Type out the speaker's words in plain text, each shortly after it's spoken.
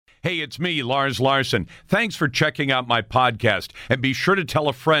Hey, it's me, Lars Larson. Thanks for checking out my podcast, and be sure to tell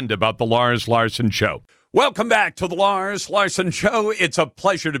a friend about the Lars Larson Show. Welcome back to the Lars Larson Show. It's a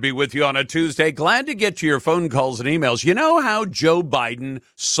pleasure to be with you on a Tuesday. Glad to get to your phone calls and emails. You know how Joe Biden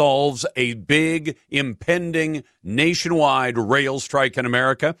solves a big, impending, nationwide rail strike in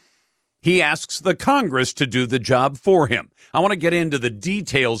America? He asks the Congress to do the job for him. I want to get into the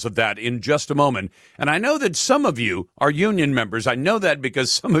details of that in just a moment. And I know that some of you are union members. I know that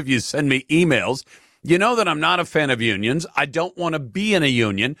because some of you send me emails. You know that I'm not a fan of unions. I don't want to be in a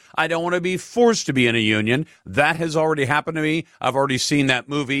union. I don't want to be forced to be in a union. That has already happened to me. I've already seen that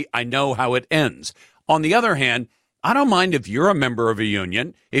movie. I know how it ends. On the other hand, I don't mind if you're a member of a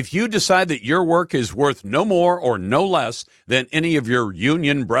union. If you decide that your work is worth no more or no less than any of your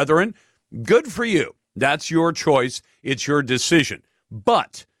union brethren, good for you. That's your choice. It's your decision.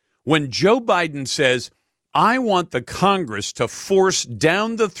 But when Joe Biden says, I want the Congress to force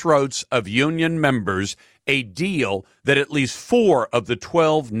down the throats of union members a deal that at least 4 of the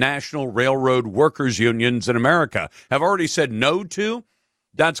 12 national railroad workers unions in America have already said no to,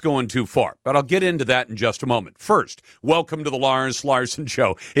 that's going too far. But I'll get into that in just a moment. First, welcome to the Lars Larson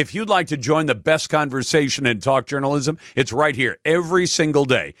Show. If you'd like to join the best conversation in talk journalism, it's right here every single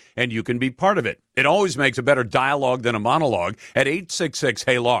day, and you can be part of it. It always makes a better dialogue than a monologue at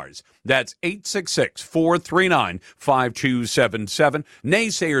 866-HEY-LARS. That's 866-439-5277.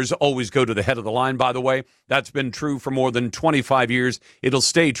 Naysayers always go to the head of the line, by the way. That's been true for more than 25 years. It'll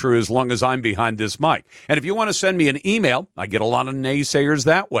stay true as long as I'm behind this mic. And if you want to send me an email, I get a lot of naysayers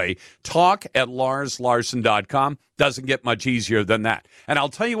that way. Talk@LarsLarson.com. Doesn't get much easier than that. And I'll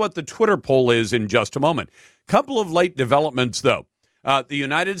tell you what the Twitter poll is in just a moment. Couple of late developments, though. The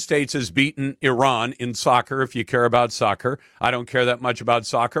United States has beaten Iran in soccer, if you care about soccer. I don't care that much about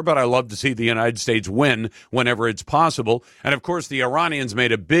soccer, but I love to see the United States win whenever it's possible. And, of course, the Iranians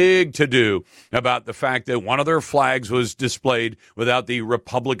made a big to-do about the fact that one of their flags was displayed without the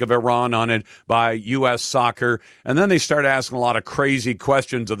Republic of Iran on it by U.S. Soccer. And then they started asking a lot of crazy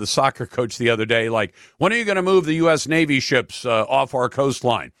questions of the soccer coach the other day, like, when are you going to move the U.S. Navy ships off our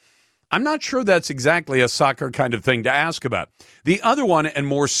coastline? I'm not sure that's exactly a soccer kind of thing to ask about. The other one, and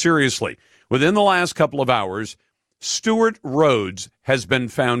more seriously, within the last couple of hours, Stewart Rhodes has been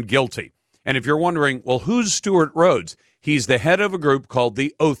found guilty. And if you're wondering, well, who's Stewart Rhodes? He's the head of a group called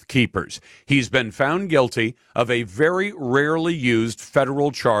the Oath Keepers. He's been found guilty of a very rarely used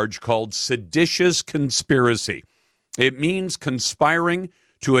federal charge called seditious conspiracy. It means conspiring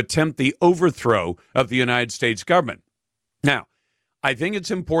to attempt the overthrow of the United States government. Now, I think it's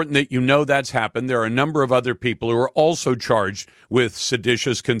important that you know that's happened. There are a number of other people who are also charged with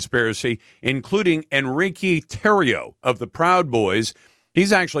seditious conspiracy, including Enrique Tarrio of the Proud Boys.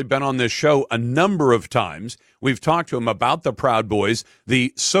 He's actually been on this show a number of times. We've talked to him about the Proud Boys,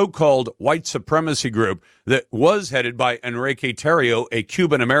 the so-called white supremacy group that was headed by Enrique Tarrio, a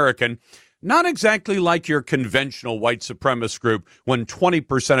Cuban-American. Not exactly like your conventional white supremacist group when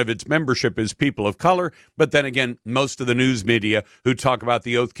 20% of its membership is people of color. But then again, most of the news media who talk about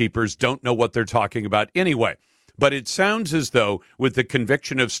the Oath Keepers don't know what they're talking about anyway. But it sounds as though with the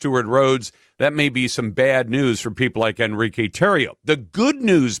conviction of Stewart Rhodes, that may be some bad news for people like Enrique Tarrio. The good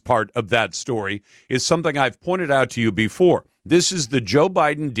news part of that story is something I've pointed out to you before. This is the Joe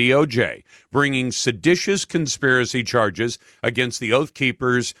Biden DOJ bringing seditious conspiracy charges against the Oath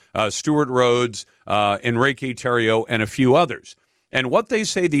Keepers, Stewart Rhodes, Enrique Tarrio, and a few others. And what they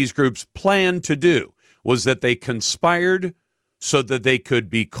say these groups planned to do was that they conspired so that they could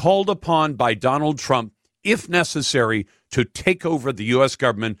be called upon by Donald Trump, if necessary, to take over the U.S.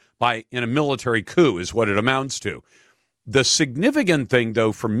 government in a military coup is what it amounts to. The significant thing,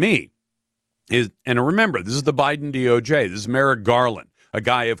 though, for me, and remember, this is the Biden DOJ. This is Merrick Garland, a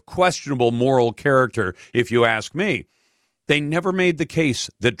guy of questionable moral character, if you ask me. They never made the case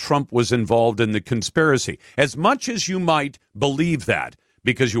that Trump was involved in the conspiracy. As much as you might believe that,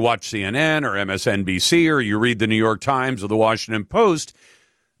 because you watch CNN or MSNBC or you read the New York Times or the Washington Post,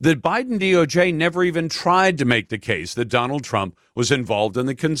 the Biden DOJ never even tried to make the case that Donald Trump was involved in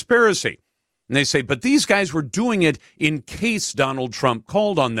the conspiracy. And they say, but these guys were doing it in case Donald Trump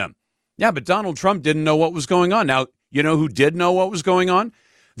called on them. Yeah, but Donald Trump didn't know what was going on. Now, you know who did know what was going on?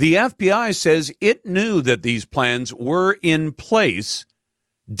 The FBI says it knew that these plans were in place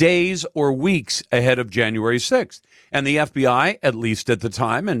days or weeks ahead of January 6th. And the FBI, at least at the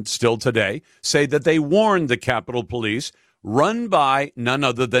time and still today, say that they warned the Capitol Police, run by none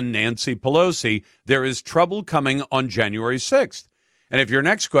other than Nancy Pelosi, there is trouble coming on January 6th. And if your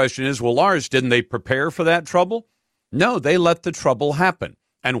next question is, well, Lars, didn't they prepare for that trouble? No, they let the trouble happen.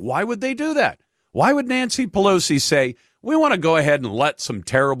 And why would they do that? Why would Nancy Pelosi say, we want to go ahead and let some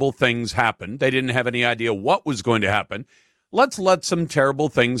terrible things happen. They didn't have any idea what was going to happen. Let's let some terrible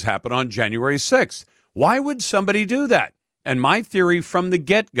things happen on January 6th. Why would somebody do that? And my theory from the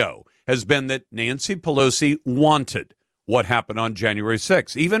get-go has been that Nancy Pelosi wanted what happened on January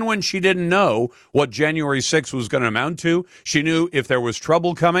 6th. Even when she didn't know what January 6th was going to amount to, she knew if there was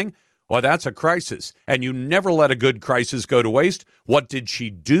trouble coming, well, that's a crisis. And you never let a good crisis go to waste. What did she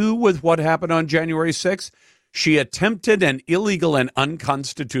do with what happened on January 6th? She attempted an illegal and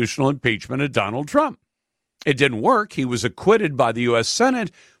unconstitutional impeachment of Donald Trump. It didn't work. He was acquitted by the U.S.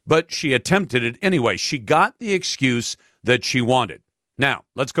 Senate, but she attempted it anyway. She got the excuse that she wanted. Now,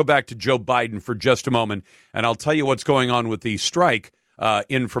 let's go back to Joe Biden for just a moment, and I'll tell you what's going on with the strike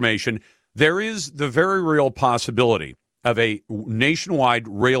information. There is the very real possibility of a nationwide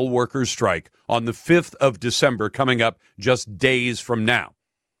rail workers strike on the 5th of December coming up just days from now.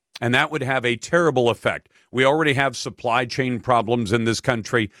 And that would have a terrible effect. We already have supply chain problems in this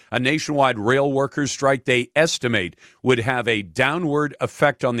country. A nationwide rail workers strike, they estimate, would have a downward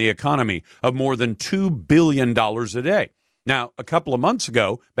effect on the economy of more than $2 billion a day. Now, a couple of months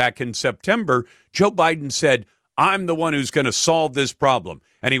ago, back in September, Joe Biden said, I'm the one who's going to solve this problem.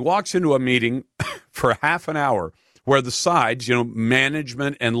 And he walks into a meeting for half an hour where the sides,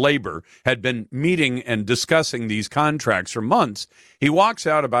 management and labor, had been meeting and discussing these contracts for months. He walks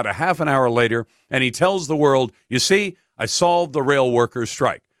out about a half an hour later and he tells the world, you see, I solved the rail workers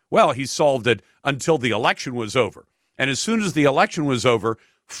strike. Well, he solved it until the election was over. And as soon as the election was over,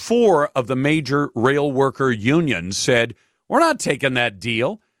 4 of the major rail worker unions said, we're not taking that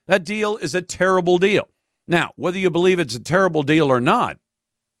deal. That deal is a terrible deal. Now, whether you believe it's a terrible deal or not,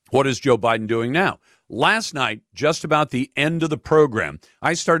 what is Joe Biden doing now? Last night, just about the end of the program,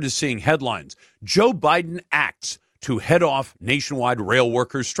 I started seeing headlines. Joe Biden acts to head off nationwide rail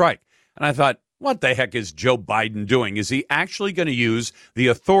workers strike. And I thought, what the heck is Joe Biden doing? Is he actually going to use the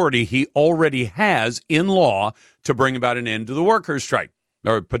authority he already has in law to bring about an end to the workers' strike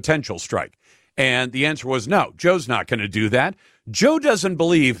or potential strike? And the answer was no, Joe's not going to do that. Joe doesn't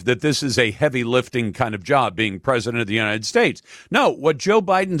believe that this is a heavy lifting kind of job, being president of the United States. No, what Joe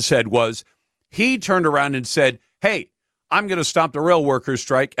Biden said was he turned around and said, hey, I'm going to stop the rail workers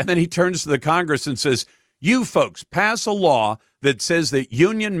strike. And then he turns to the Congress and says, you folks pass a law that says that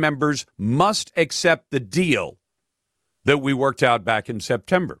union members must accept the deal that we worked out back in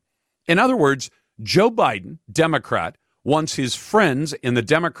September. In other words, Joe Biden, Democrat, wants his friends in the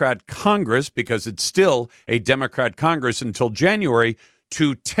Democrat Congress, because it's still a Democrat Congress until January,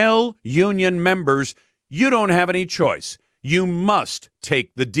 to tell union members, you don't have any choice. You must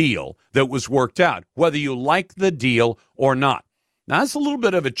take the deal that was worked out, whether you like the deal or not. Now, that's a little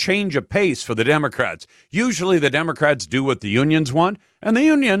bit of a change of pace for the Democrats. Usually the Democrats do what the unions want, and the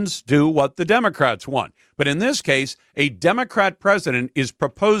unions do what the Democrats want. But in this case, a Democrat president is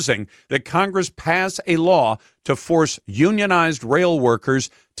proposing that Congress pass a law to force unionized rail workers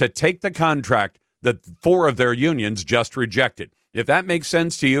to take the contract that 4 of their unions just rejected. If that makes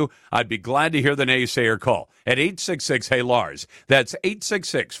sense to you, I'd be glad to hear the naysayer call at 866-HEY-LARS. That's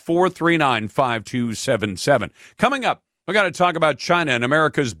 866-439-5277. Coming up, we got to talk about China and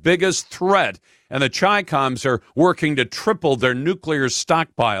America's biggest threat, and the Chi-Coms are working to triple their nuclear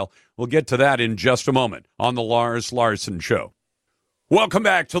stockpile. We'll get to that in just a moment on the Lars Larson Show. Welcome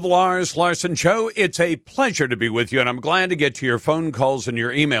back to the Lars Larson Show. It's a pleasure to be with you, and I'm glad to get to your phone calls and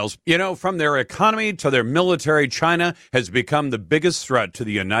your emails. From their economy to their military, China has become the biggest threat to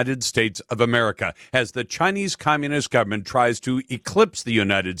the United States of America as the Chinese Communist government tries to eclipse the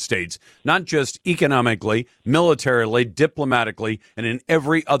United States, not just economically, militarily, diplomatically, and in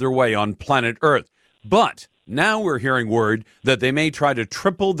every other way on planet Earth. But now we're hearing word that they may try to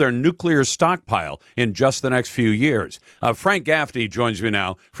triple their nuclear stockpile in just the next few years. Frank Gaffney joins me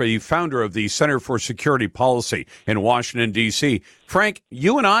now, for the founder of the Center for Security Policy in Washington, D.C. Frank,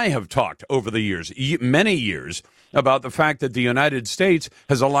 you and I have talked over the years, many years, about the fact that the United States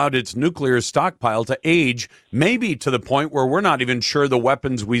has allowed its nuclear stockpile to age, maybe to the point where we're not even sure the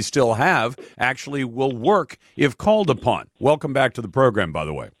weapons we still have actually will work if called upon. Welcome back to the program, by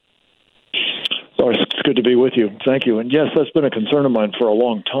the way. Lars, it's good to be with you. Thank you. And yes, that's been a concern of mine for a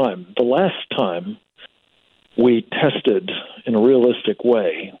long time. The last time we tested in a realistic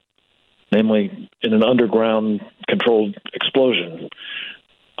way, namely in an underground controlled explosion,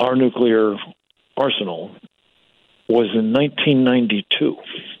 our nuclear arsenal was in 1992.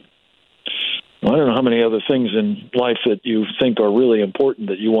 I don't know how many other things in life that you think are really important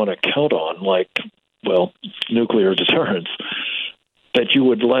that you want to count on, like, nuclear deterrence, that you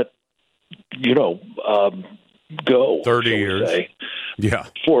would let go. 30 years. Say, yeah.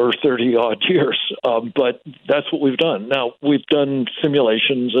 For 30-odd years. But that's what we've done. Now, we've done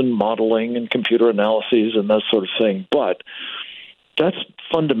simulations and modeling and computer analyses and that sort of thing, but that's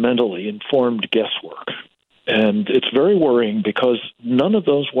fundamentally informed guesswork. And it's very worrying because none of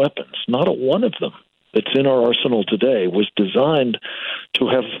those weapons, not a one of them that's in our arsenal today, was designed to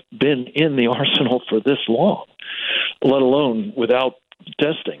have been in the arsenal for this long, let alone without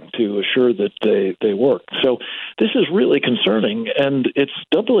testing to assure that they work. So this is really concerning, and it's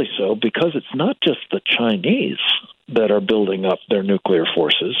doubly so because it's not just the Chinese that are building up their nuclear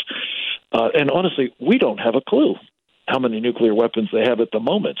forces. And honestly, we don't have a clue how many nuclear weapons they have at the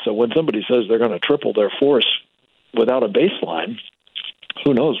moment. So when somebody says they're going to triple their force without a baseline,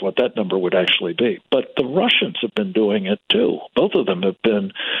 who knows what that number would actually be. But the Russians have been doing it too. Both of them have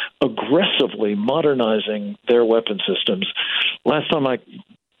been aggressively modernizing their weapon systems. Last time I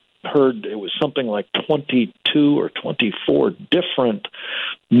heard, it was something like 22 or 24 different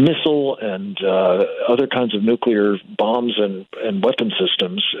missile and other kinds of nuclear bombs and weapon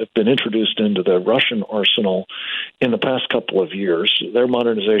systems have been introduced into the Russian arsenal in the past couple of years. Their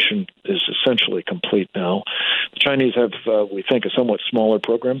modernization is essentially complete now. The Chinese have, we think, a somewhat smaller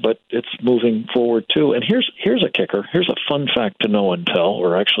program, but it's moving forward too. And here's a kicker. Here's a fun fact to know and tell,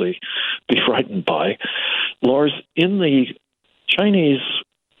 or actually be frightened by. Lars, in the Chinese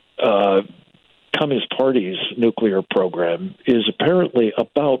Communist Party's nuclear program is apparently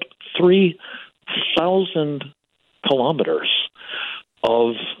about 3,000 kilometers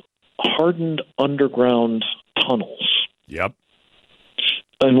of hardened underground tunnels. Yep.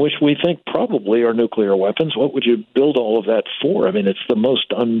 In which we think probably are nuclear weapons. What would you build all of that for? I mean, it's the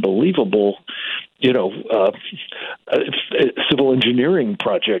most unbelievable, civil engineering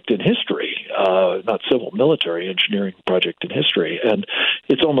project in history, not civil, military engineering project in history. And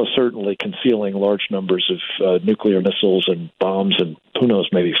it's almost certainly concealing large numbers of nuclear missiles and bombs and who knows,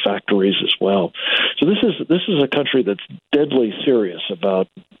 maybe factories as well. So this is a country that's deadly serious about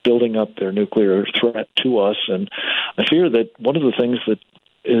building up their nuclear threat to us. And I fear that one of the things that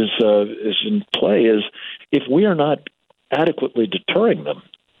is in play is if we are not adequately deterring them,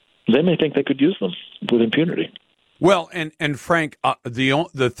 they may think they could use them with impunity. Well, and Frank,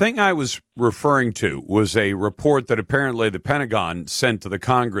 the thing I was referring to was a report that apparently the Pentagon sent to the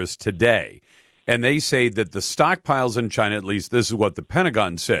Congress today, and they say that the stockpiles in China, at least this is what the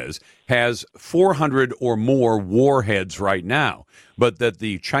Pentagon says, has 400 or more warheads right now, but that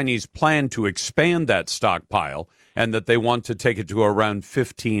the Chinese plan to expand that stockpile and that they want to take it to around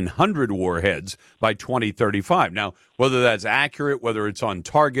 1,500 warheads by 2035. Now, whether that's accurate, whether it's on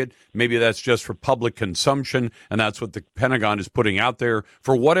target, maybe that's just for public consumption, and that's what the Pentagon is putting out there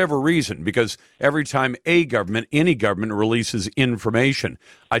for whatever reason, because every time a government, any government, releases information,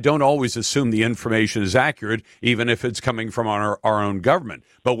 I don't always assume the information is accurate, even if it's coming from our own government.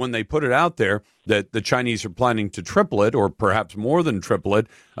 But when they put it out there that the Chinese are planning to triple it, or perhaps more than triple it,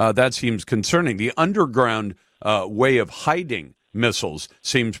 that seems concerning. The underground way of hiding missiles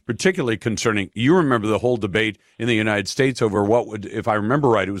seems particularly concerning. You remember the whole debate in the United States over what would, if I remember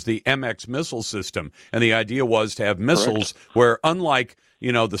right, it was the MX missile system. And the idea was to have missiles where, unlike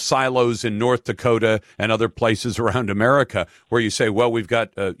the silos in North Dakota and other places around America, where you say, well, we've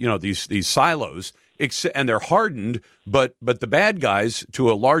got these silos, and they're hardened, but the bad guys,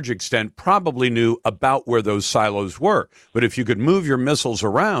 to a large extent, probably knew about where those silos were. But if you could move your missiles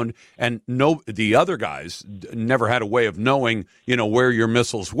around and know the other guys never had a way of knowing, where your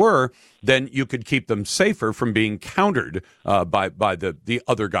missiles were, then you could keep them safer from being countered by the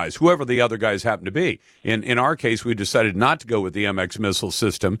other guys, whoever the other guys happen to be. In our case, we decided not to go with the MX missile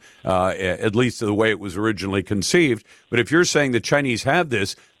system, at least the way it was originally conceived. But if you're saying the Chinese have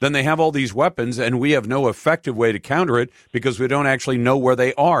this, then they have all these weapons, and we have no effective way to counter it because we don't actually know where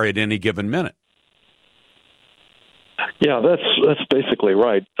they are at any given minute. Yeah, that's basically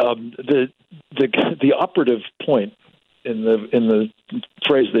right. The operative point in the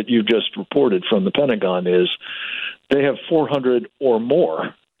phrase that you just reported from the Pentagon is they have 400 or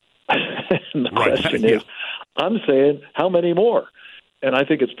more. And the question is, I'm saying, how many more? And I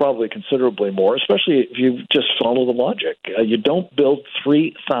think it's probably considerably more, especially if you just follow the logic. You don't build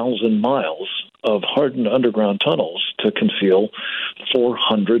 3,000 miles of hardened underground tunnels to conceal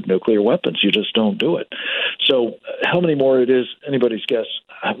 400 nuclear weapons. You just don't do it. So how many more it is, anybody's guess.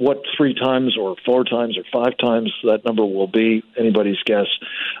 What 3 times or 4 times or 5 times that number will be, anybody's guess.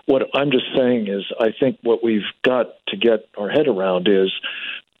 What I'm just saying is I think what we've got to get our head around is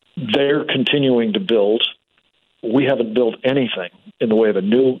they're continuing to build. We haven't built anything in the way of a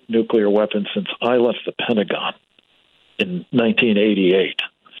new nuclear weapon since I left the Pentagon in 1988.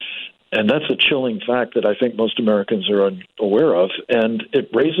 And that's a chilling fact that I think most Americans are unaware of. And it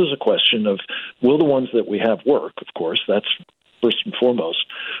raises a question of, will the ones that we have work? Of course, that's first and foremost.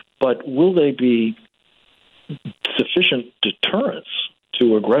 But will they be sufficient deterrence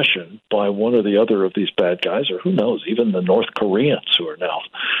to aggression by one or the other of these bad guys, or who knows, even the North Koreans who are now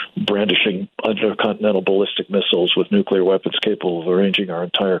brandishing intercontinental ballistic missiles with nuclear weapons capable of arranging our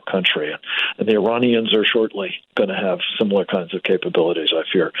entire country. And the Iranians are shortly going to have similar kinds of capabilities, I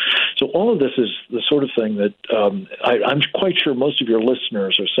fear. So all of this is the sort of thing that I'm quite sure most of your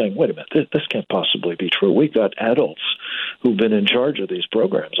listeners are saying, wait a minute, this can't possibly be true. We've got adults who've been in charge of these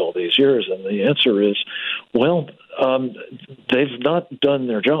programs all these years. And the answer is, well, they've not done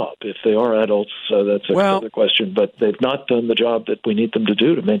their job. If they are adults, that's another question. But they've not done the job that we need them to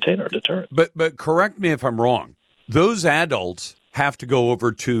do to maintain our deterrence. But correct me if I'm wrong. Those adults have to go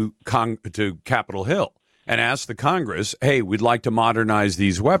over to Capitol Hill and ask the Congress, hey, we'd like to modernize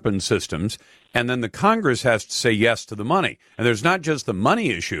these weapon systems. And then the Congress has to say yes to the money. And there's not just the money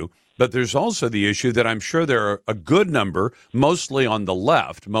issue, but there's also the issue that I'm sure there are a good number, mostly on the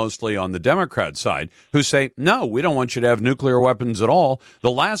left, mostly on the Democrat side, who say, no, we don't want you to have nuclear weapons at all. The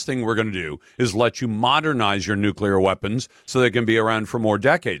last thing we're going to do is let you modernize your nuclear weapons so they can be around for more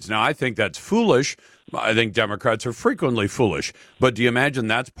decades. Now, I think that's foolish. I think Democrats are frequently foolish. But do you imagine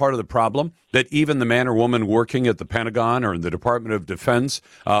that's part of the problem? That even the man or woman working at the Pentagon or in the Department of Defense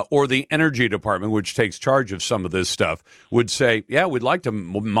or the Energy Department, which takes charge of some of this stuff, would say, yeah, we'd like to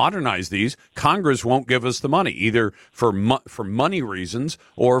modernize these. Congress won't give us the money, either for money reasons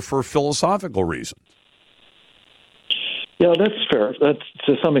or for philosophical reasons. Yeah, that's fair. That's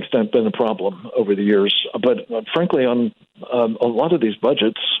to some extent been a problem over the years. But frankly, on a lot of these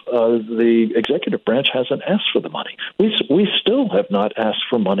budgets, the executive branch hasn't asked for the money. We still have not asked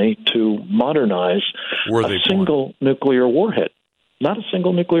for money to modernize a single nuclear warhead. Not a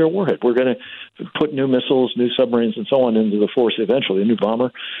single nuclear warhead. We're going to put new missiles, new submarines, and so on into the force eventually, a new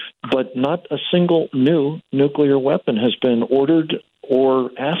bomber. But not a single new nuclear weapon has been ordered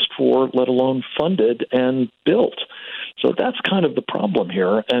or asked for, let alone funded and built. So that's kind of the problem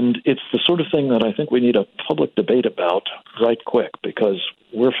here, and it's the sort of thing that I think we need a public debate about right quick, because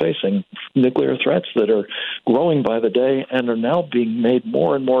we're facing nuclear threats that are growing by the day and are now being made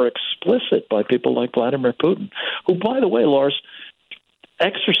more and more explicit by people like Vladimir Putin, who, by the way, Lars,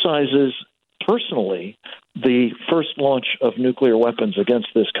 exercises personally the first launch of nuclear weapons against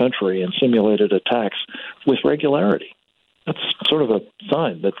this country and simulated attacks with regularity. That's sort of a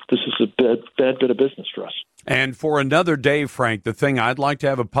sign that this is a bad bit of business for us. And for another day, Frank, the thing I'd like to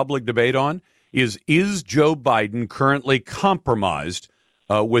have a public debate on is Joe Biden currently compromised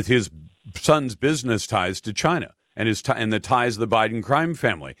with his son's business ties to China and and the ties of the Biden crime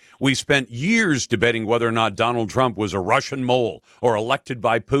family? We spent years debating whether or not Donald Trump was a Russian mole or elected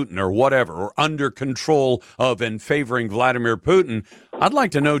by Putin or whatever, or under control of and favoring Vladimir Putin. I'd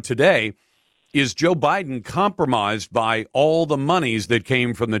like to know today, is Joe Biden compromised by all the monies that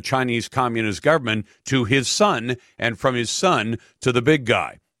came from the Chinese Communist government to his son and from his son to the big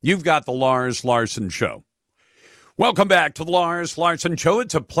guy? You've got the Lars Larson Show. Welcome back to the Lars Larson Show.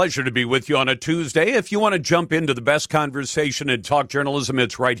 It's a pleasure to be with you on a Tuesday. If you want to jump into the best conversation in talk journalism,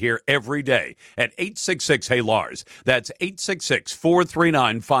 it's right here every day at 866-HEY-LARS. That's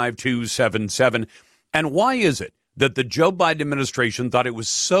 866-439-5277. And why is it that the Joe Biden administration thought it was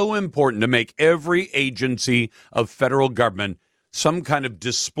so important to make every agency of federal government some kind of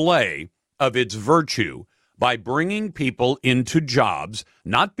display of its virtue by bringing people into jobs,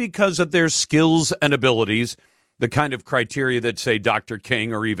 not because of their skills and abilities, the kind of criteria that, say, Dr.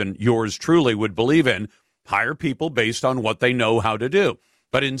 King or even yours truly would believe in, hire people based on what they know how to do,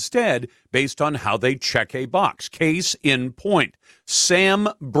 but instead based on how they check a box. Case in point, Sam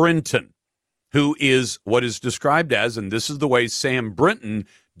Brinton, who is what is described as, and this is the way Sam Brinton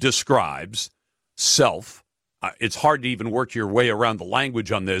describes self, it's hard to even work your way around the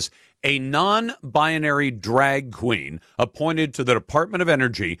language on this, a non-binary drag queen appointed to the Department of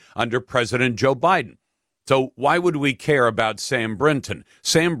Energy under President Joe Biden. So why would we care about Sam Brinton?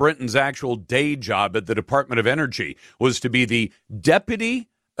 Sam Brinton's actual day job at the Department of Energy was to be the Deputy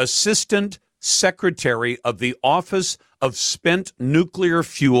Assistant Secretary of the Office of Spent Nuclear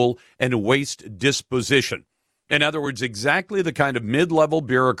Fuel and Waste Disposition. In other words, exactly the kind of mid-level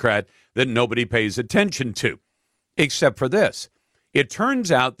bureaucrat that nobody pays attention to, except for this. It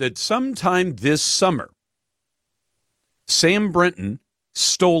turns out that sometime this summer, Sam Brinton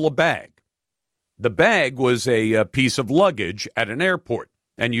stole a bag. The bag was a piece of luggage at an airport.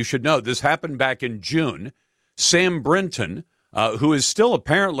 And you should know this happened back in June. Sam Brinton, who is still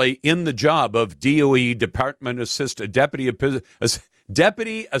apparently in the job of DOE Department Deputy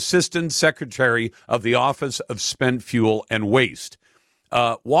Deputy Assistant Secretary of the Office of Spent Fuel and Waste,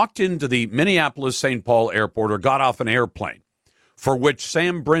 walked into the Minneapolis-St. Paul airport or got off an airplane for which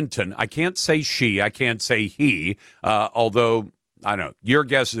Sam Brinton, I can't say she, I can't say he, although, I don't know, your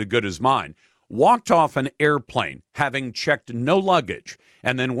guess is as good as mine, walked off an airplane having checked no luggage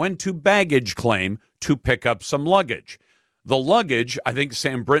and then went to baggage claim to pick up some luggage. The luggage, I think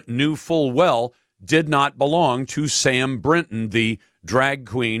Sam Brinton knew full well, did not belong to Sam Brinton, the drag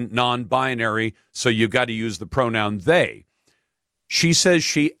queen, non-binary, so you got to use the pronoun they. She says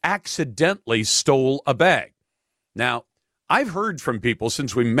she accidentally stole a bag. Now, I've heard from people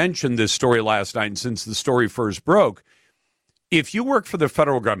since we mentioned this story last night and since the story first broke, if you work for the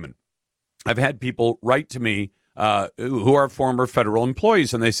federal government, I've had people write to me who are former federal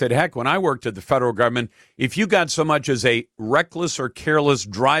employees, and they said, heck, when I worked at the federal government, if you got so much as a reckless or careless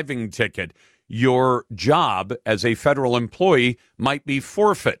driving ticket, your job as a federal employee might be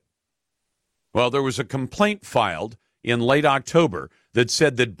forfeit. Well, there was a complaint filed in late October that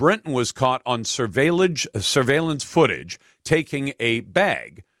said that Brinton was caught on surveillance footage taking a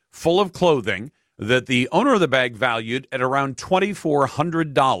bag full of clothing that the owner of the bag valued at around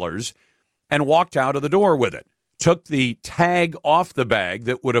 $2,400 and walked out of the door with it. Took the tag off the bag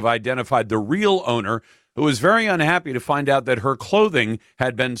that would have identified the real owner, who was very unhappy to find out that her clothing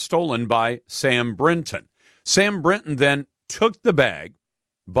had been stolen by Sam Brinton. Sam Brinton then took the bag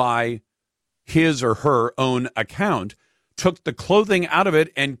by his or her own account, took the clothing out of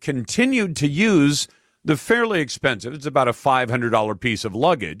it, and continued to use the fairly expensive, it's about a $500 piece of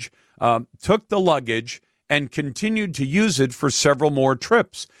luggage, took the luggage and continued to use it for several more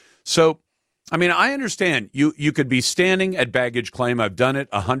trips. So, I mean, I understand you could be standing at baggage claim. I've done it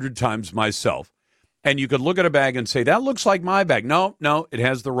 100 times myself. And you could look at a bag and say, that looks like my bag. No, it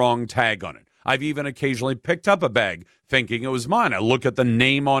has the wrong tag on it. I've even occasionally picked up a bag thinking it was mine. I look at the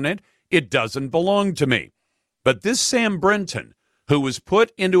name on it. It doesn't belong to me. But this Sam Brinton, who was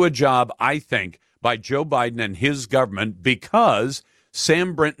put into a job, I think, by Joe Biden and his government because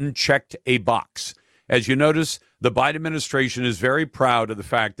Sam Brinton checked a box. As you notice, the Biden administration is very proud of the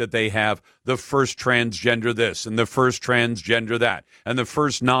fact that they have the first transgender this and the first transgender that and the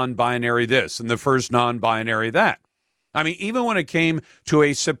first non-binary this and the first non-binary that. I mean, even when it came to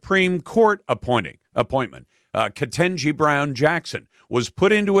a Supreme Court appointment, Ketanji Brown Jackson was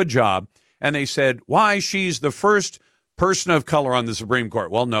put into a job and they said, why, she's the first person of color on the Supreme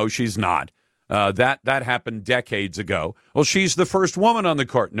Court. Well, no, she's not. That happened decades ago. Well, she's the first woman on the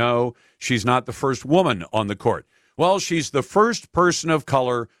court. No, she's not the first woman on the court. Well, she's the first person of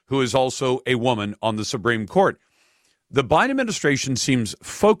color who is also a woman on the Supreme Court. The Biden administration seems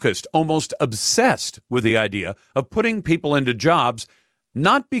focused, almost obsessed with the idea of putting people into jobs,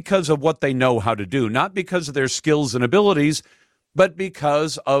 not because of what they know how to do, not because of their skills and abilities, but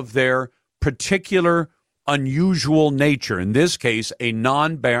because of their particular unusual nature, in this case, a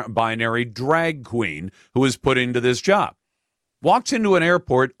non-binary drag queen who is put into this job. Walks into an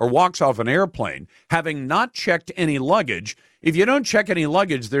airport or walks off an airplane having not checked any luggage. If you don't check any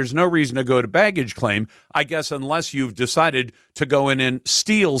luggage, there's no reason to go to baggage claim, I guess, unless you've decided to go in and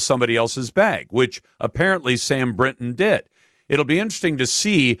steal somebody else's bag, which apparently Sam Brinton did. It'll be interesting to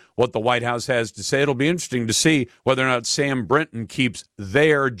see what the White House has to say. It'll be interesting to see whether or not Sam Brinton keeps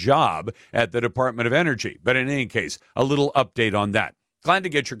their job at the Department of Energy. But in any case, a little update on that. Glad to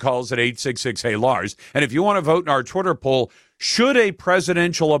get your calls at 866-HEY-LARS. And if you want to vote in our Twitter poll, should a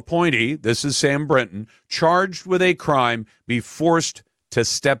presidential appointee, this is Sam Brinton, charged with a crime be forced to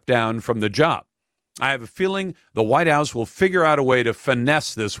step down from the job? I have a feeling the White House will figure out a way to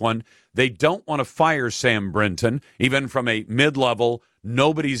finesse this one. They don't want to fire Sam Brinton, even from a mid-level.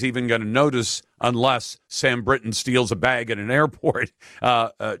 Nobody's even going to notice unless Sam Brinton steals a bag at an airport.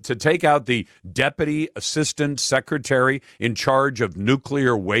 To take out the Deputy Assistant Secretary in charge of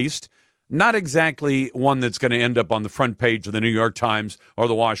nuclear waste, not exactly one that's going to end up on the front page of the New York Times or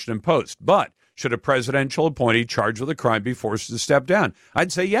the Washington Post. But should a presidential appointee charged with a crime be forced to step down?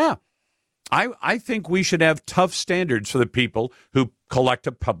 I'd say, yeah. I think we should have tough standards for the people who collect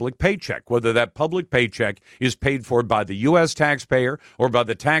a public paycheck, whether that public paycheck is paid for by the U.S. taxpayer or by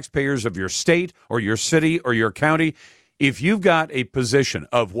the taxpayers of your state or your city or your county. If you've got a position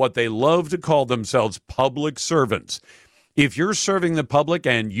of what they love to call themselves public servants, if you're serving the public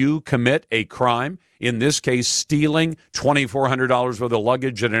and you commit a crime, in this case stealing $2,400 worth of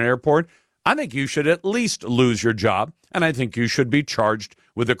luggage at an airport, I think you should at least lose your job, and I think you should be charged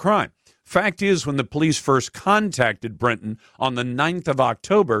with a crime. Fact is, when the police first contacted Brinton on the 9th of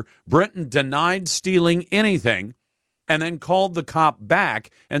October, Brinton denied stealing anything and then called the cop back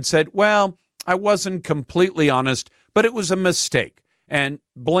and said, well, I wasn't completely honest, but it was a mistake. and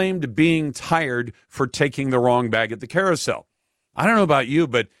blamed being tired for taking the wrong bag at the carousel. I don't know about you,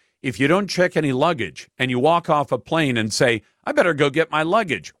 but if you don't check any luggage and you walk off a plane and say, I better go get my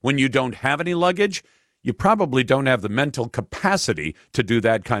luggage, when you don't have any luggage, you probably don't have the mental capacity to do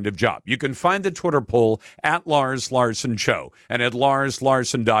that kind of job. You can find the Twitter poll at Lars Larson Show and at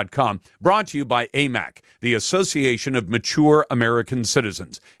LarsLarson.com, brought to you by AMAC, the Association of Mature American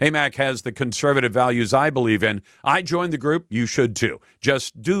Citizens. AMAC has the conservative values I believe in. I joined the group. You should too.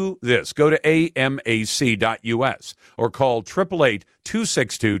 Just do this. Go to amac.us or call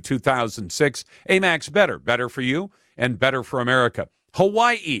 888-262-2006. AMAC's better for you and better for America.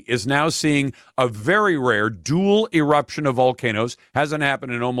 Hawaii is now seeing a very rare dual eruption of volcanoes. Hasn't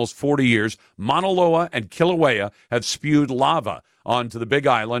happened in almost 40 years. Mauna Loa and Kilauea have spewed lava onto the Big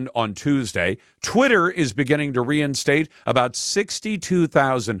Island on Tuesday. Twitter is beginning to reinstate about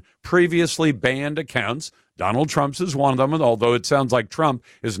 62,000 previously banned accounts. Donald Trump's is one of them, although it sounds like Trump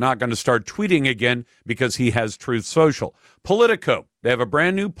is not going to start tweeting again because he has Truth Social. Politico, they have a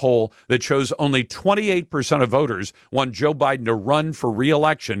brand new poll that shows only 28% of voters want Joe Biden to run for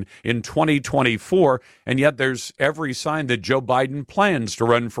re-election in 2024, and yet there's every sign that Joe Biden plans to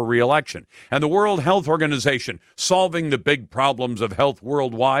run for re-election. And the World Health Organization, solving the big problems of health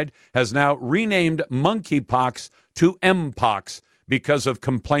worldwide, has now renamed monkeypox to Mpox because of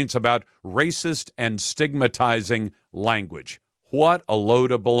complaints about racist and stigmatizing language. What a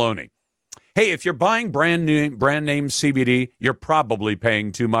load of baloney. Hey, if you're buying brand name CBD, you're probably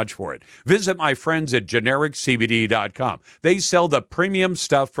paying too much for it. Visit my friends at GenericCBD.com. They sell the premium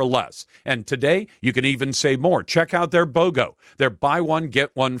stuff for less. And today, you can even save more. Check out their BOGO, their buy one,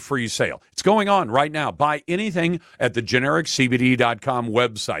 get one free sale. It's going on right now. Buy anything at the GenericCBD.com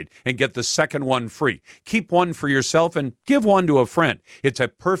website and get the second one free. Keep one for yourself and give one to a friend. It's a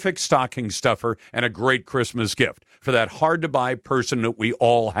perfect stocking stuffer and a great Christmas gift for that hard-to-buy person that we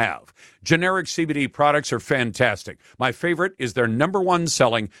all have. Generic CBD products are fantastic. My favorite is their number one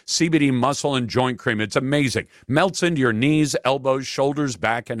selling CBD muscle and joint cream. It's amazing. Melts into your knees, elbows, shoulders,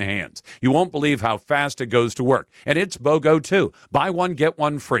 back, and hands. You won't believe how fast it goes to work. And it's BOGO, too. Buy one, get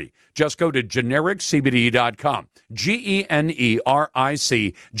one free. Just go to GenericCBD.com.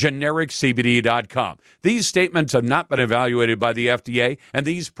 GENERIC, GenericCBD.com. These statements have not been evaluated by the FDA, and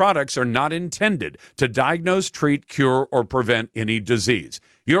these products are not intended to diagnose, treat, cure, or prevent any disease.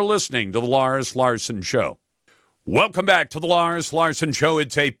 You're listening to The Lars Larson Show. Welcome back to The Lars Larson Show.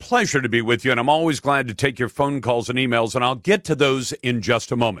 It's a pleasure to be with you, and I'm always glad to take your phone calls and emails, and I'll get to those in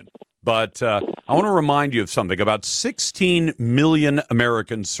just a moment. But I want to remind you of something. About 16 million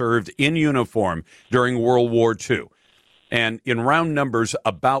Americans served in uniform during World War II. And in round numbers,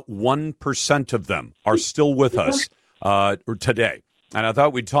 about 1% of them are still with us today. And I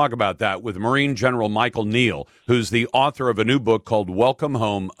thought we'd talk about that with Marine General Michael Neal, who's the author of a new book called Welcome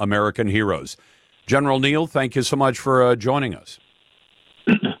Home, American Heroes. General Neal, thank you so much for joining us.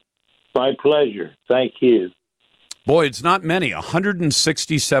 My pleasure. Thank you. Boy, it's not many,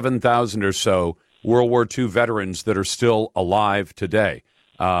 167,000 or so World War II veterans that are still alive today.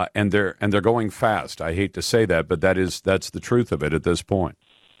 And they're going fast. I hate to say that, but that's the truth of it at this point.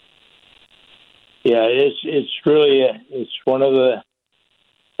 Yeah, it's really it's one of the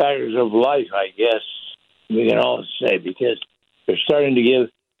factors of life, I guess we can all say, because they're starting to give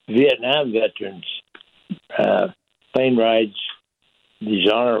Vietnam veterans plane rides, these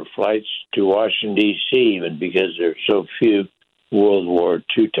honor flights to Washington, D.C., even because there are so few World War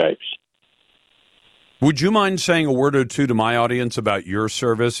II types. Would you mind saying a word or two to my audience about your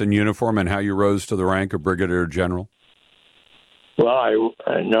service in uniform and how you rose to the rank of Brigadier General? Well,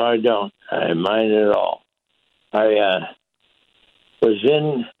 no, I don't. I mind it at all. I was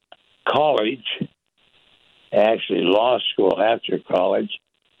in college, actually law school after college,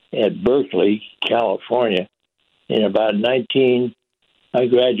 at Berkeley, California, in about I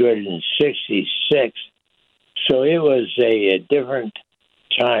graduated in 1966, so it was a different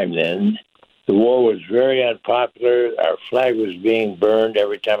time then. The war was very unpopular. Our flag was being burned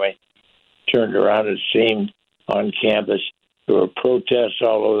every time I turned around, it seemed, on campus. There were protests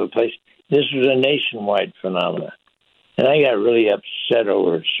all over the place. This was a nationwide phenomenon. And I got really upset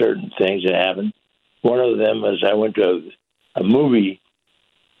over certain things that happened. One of them was I went to a movie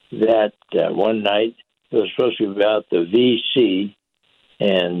that one night, it was supposed to be about the VC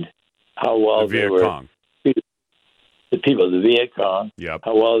and how well they were treating the people, the Viet Cong,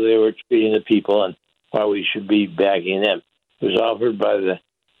 how well they were treating the people and why we should be backing them. It was offered by the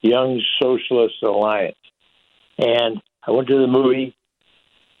Young Socialist Alliance. And I went to the movie,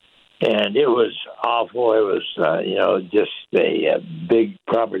 and it was awful. It was, just a big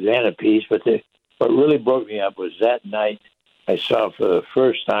propaganda piece. But what really broke me up was that night I saw for the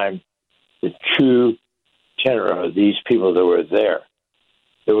first time the true tenor of these people that were there.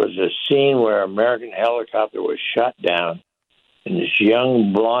 There was a scene where an American helicopter was shot down, and this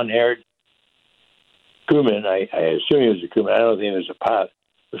young blonde-haired crewman, I assume he was a crewman, I don't think he was a pilot,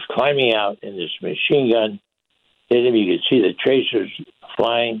 was climbing out, and this machine gun hit him. You could see the tracers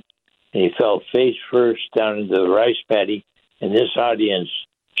flying, and he fell face first down into the rice paddy, and this audience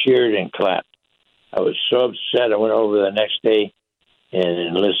cheered and clapped. I was so upset, I went over the next day and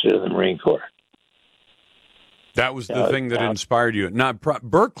enlisted in the Marine Corps. That was the thing that inspired you. Now,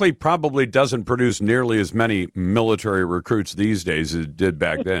 Berkeley probably doesn't produce nearly as many military recruits these days as it did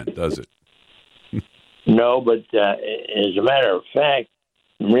back then, does it? No, but as a matter of fact,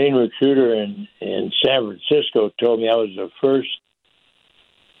 the Marine recruiter in San Francisco told me I was the first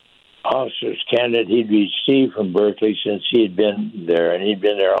officer's candidate he'd received from Berkeley since he had been there, and he'd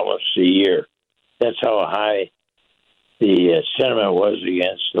been there almost a year. That's how high the sentiment was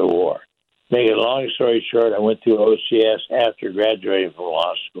against the war. Make a long story short, I went through OCS after graduating from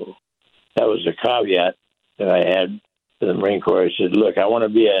law school. That was the caveat that I had for the Marine Corps. I said, look, I want to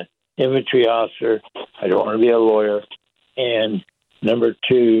be an infantry officer. I don't want to be a lawyer. And number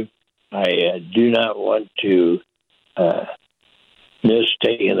two, I do not want to miss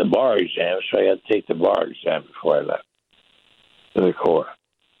taking the bar exam, so I had to take the bar exam before I left for the Corps.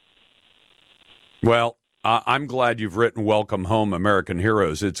 Well, I'm glad you've written Welcome Home, American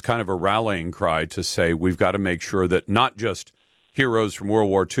Heroes. It's kind of a rallying cry to say we've got to make sure that not just heroes from World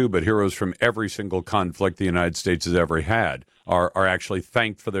War II, but heroes from every single conflict the United States has ever had are actually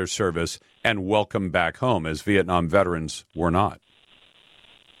thanked for their service and welcomed back home, as Vietnam veterans were not.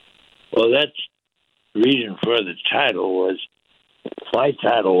 Well, that's the reason for the title was, my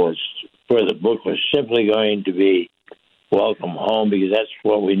title was, for the book was simply going to be Welcome Home, because that's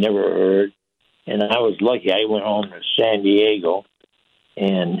what we never heard. And I was lucky. I went home to San Diego,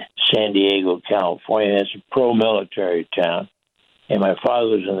 California. That's a pro-military town. And my father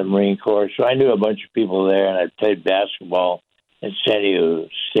was in the Marine Corps, so I knew a bunch of people there, and I played basketball at San Diego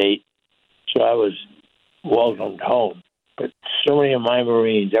State. So I was welcomed home. But so many of my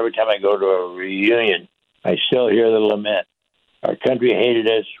Marines, every time I go to a reunion, I still hear the lament. Our country hated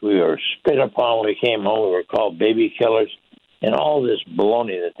us. We were spit upon when we came home. We were called baby killers. And all this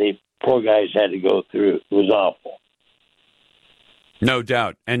baloney that they poor guys had to go through. It was awful. No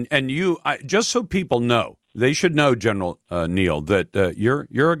doubt. And you, just so people know, they should know, General Neal, that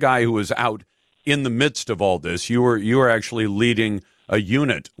you're a guy who was out in the midst of all this. You were actually leading a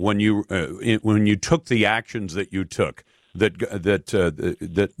unit when you took the actions that you took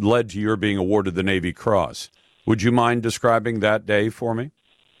that led to your being awarded the Navy Cross. Would you mind describing that day for me?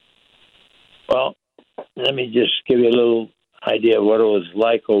 Well, let me just give you a little idea of what it was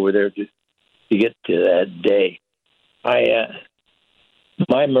like over there to get to that day.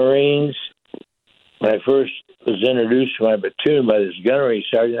 My Marines, when I first was introduced to my platoon by this gunnery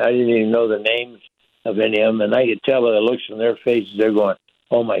sergeant, I didn't even know the names of any of them, and I could tell by the looks on their faces, they're going,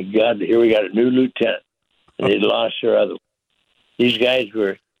 oh my God, here we got a new lieutenant. And they'd lost their other one. These guys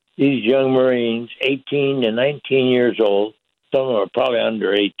were, these young Marines, 18 and 19 years old. Some of them were probably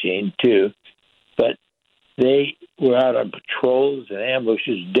under 18 too, but they were out on patrols and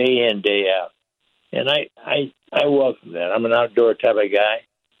ambushes day in, day out. And I welcome that. I'm an outdoor type of guy,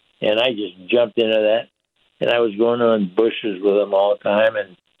 and I just jumped into that. And I was going on bushes with them all the time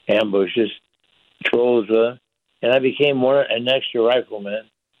and ambushes, patrols with them. And I became an extra rifleman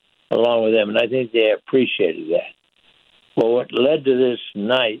along with them, and I think they appreciated that. Well, what led to this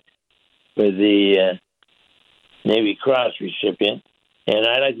night with the Navy Cross recipient, and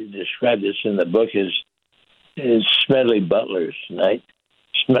I like to describe this in the book, is Smedley Butler's night.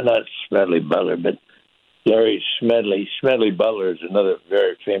 Not Smedley Butler, but Larry Smedley. Smedley Butler is another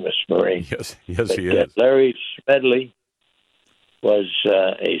very famous Marine. Yes, he is. Larry Smedley was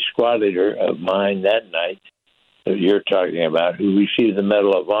a squad leader of mine that night that you're talking about, who received the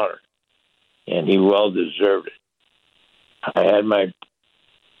Medal of Honor, and he well deserved it. I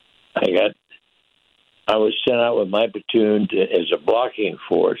was sent out with my platoon as a blocking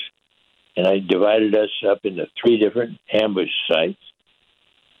force, and I divided us up into 3 different ambush sites.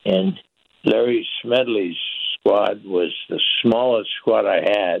 And Larry Smedley's squad was the smallest squad I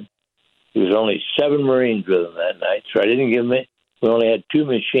had. There was only 7 Marines with him that night, so I didn't give him it. We only had 2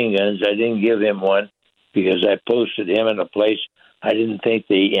 machine guns. I didn't give him one because I posted him in a place I didn't think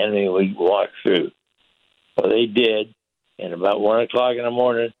the enemy would walk through. Well, they did, and about 1 o'clock in the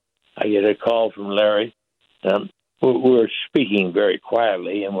morning, I get a call from Larry. We're speaking very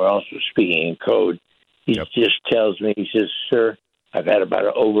quietly, and we're also speaking in code. He just tells me, he says, "Sir, I've had about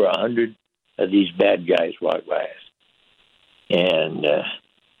over 100 of these bad guys walk by us." And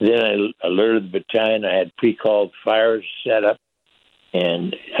then I alerted the battalion. I had pre-called fires set up,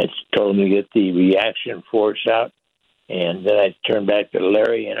 and I told them to get the reaction force out. And then I turned back to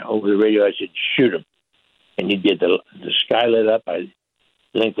Larry, and over the radio I said, shoot him. And he'd get the sky lit up. I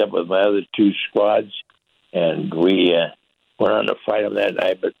linked up with my other two squads, and we went on to fight him that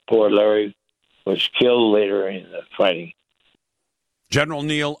night. But poor Larry was killed later in the fighting. General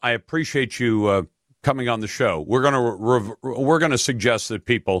Neil, I appreciate you coming on the show. We're going to suggest that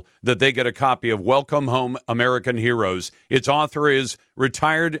people that they get a copy of Welcome Home, American Heroes. Its author is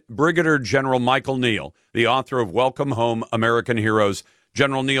retired Brigadier General Michael Neal, the author of Welcome Home, American Heroes.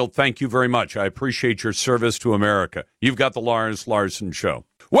 General Neal, thank you very much. I appreciate your service to America. You've got the Lars Larson Show.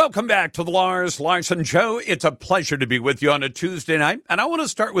 Welcome back to the Lars Larson Show. It's a pleasure to be with you on a Tuesday night. And I want to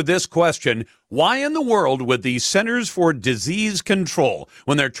start with this question. Why in the world would the Centers for Disease Control,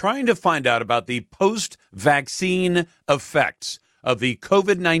 when they're trying to find out about the post-vaccine effects of the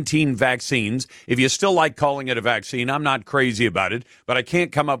COVID-19 vaccines, if you still like calling it a vaccine, I'm not crazy about it, but I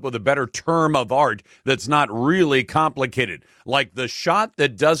can't come up with a better term of art that's not really complicated. Like the shot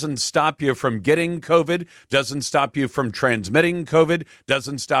that doesn't stop you from getting COVID, doesn't stop you from transmitting COVID,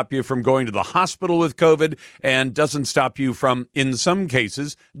 doesn't stop you from going to the hospital with COVID, and doesn't stop you from, in some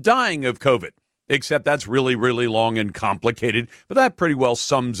cases, dying of COVID. Except that's really, really long and complicated. But that pretty well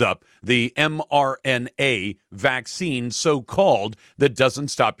sums up the mRNA vaccine, so-called, that doesn't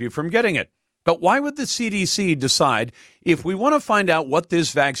stop you from getting it. But why would the CDC decide, if we want to find out what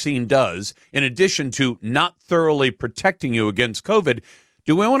this vaccine does, in addition to not thoroughly protecting you against COVID,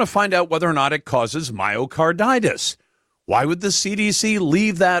 do we want to find out whether or not it causes myocarditis? Why would the CDC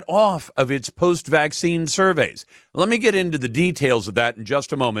leave that off of its post-vaccine surveys? Let me get into the details of that in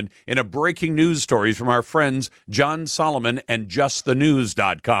just a moment in a breaking news story from our friends John Solomon and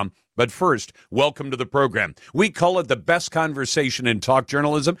JustTheNews.com. But first, welcome to the program. We call it the best conversation in talk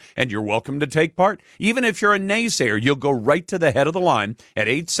journalism, and you're welcome to take part. Even if you're a naysayer, you'll go right to the head of the line at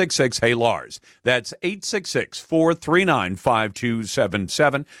 866-HEY-LARS. That's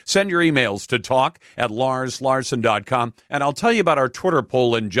 866-439-5277. Send your emails to talk@LarsLarson.com, and I'll tell you about our Twitter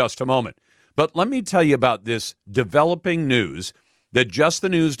poll in just a moment. But let me tell you about this developing news that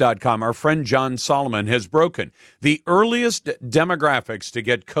JustTheNews.com, our friend John Solomon, has broken. The earliest demographics to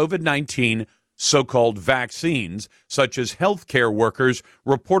get COVID-19 so-called vaccines, such as healthcare workers,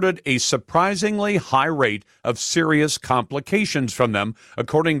 reported a surprisingly high rate of serious complications from them,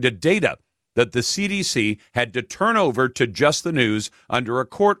 according to data that the CDC had to turn over to Just the News under a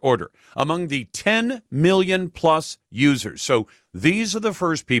court order. Among the 10 million plus users. So these are the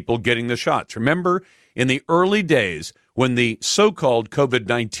first people getting the shots. Remember, in the early days, when the so-called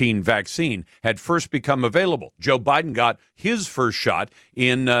COVID-19 vaccine had first become available, Joe Biden got his first shot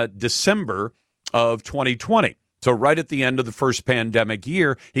in December of 2020. So right at the end of the first pandemic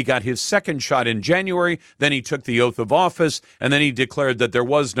year, he got his second shot in January. Then he took the oath of office, and then he declared that there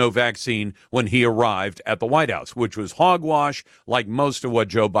was no vaccine when he arrived at the White House, which was hogwash, like most of what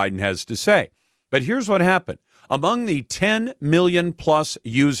Joe Biden has to say. But here's what happened. Among the 10 million plus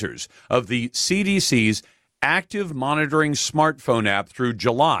users of the CDC's active monitoring smartphone app through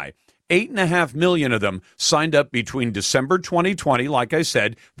July, 8.5 million of them signed up between December 2020, like I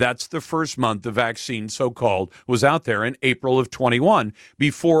said, that's the first month the vaccine, so-called, was out there, in April of 21,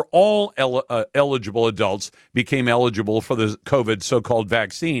 before all eligible adults became eligible for the COVID so-called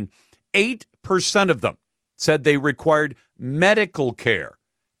vaccine. 8% of them said they required medical care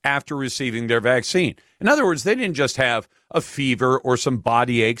after receiving their vaccine. In other words, they didn't just have a fever or some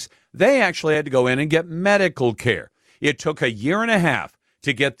body aches. They actually had to go in and get medical care. It took a year and a half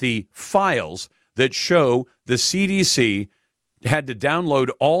to get the files that show the CDC had to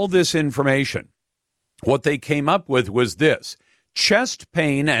download all this information. What they came up with was this: chest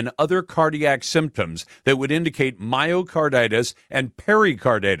pain and other cardiac symptoms that would indicate myocarditis and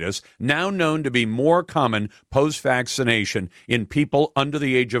pericarditis, now known to be more common post-vaccination in people under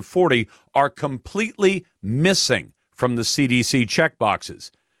the age of 40, are completely missing from the CDC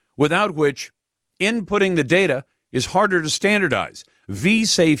checkboxes, without which inputting the data is harder to standardize.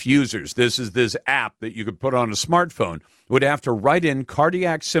 vSafe users, this is this app that you could put on a smartphone, would have to write in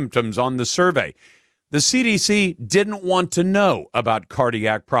cardiac symptoms on the survey. The CDC didn't want to know about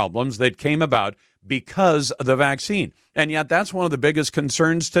cardiac problems that came about because of the vaccine. And yet that's one of the biggest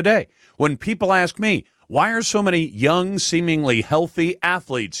concerns today. When people ask me, why are so many young, seemingly healthy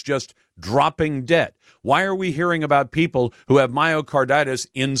athletes just dropping dead? Why are we hearing about people who have myocarditis,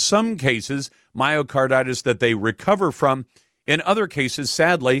 in some cases, myocarditis that they recover from? In other cases,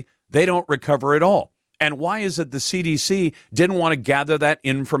 sadly, they don't recover at all. And why is it the CDC didn't want to gather that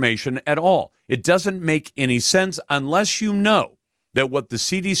information at all? It doesn't make any sense unless you know that what the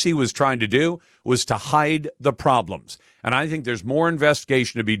CDC was trying to do was to hide the problems. And I think there's more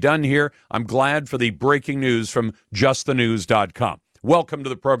investigation to be done here. I'm glad for the breaking news from justthenews.com. Welcome to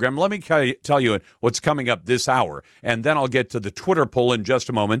the program. Let me tell you what's coming up this hour, and then I'll get to the Twitter poll in just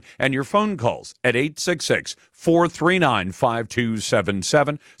a moment and your phone calls at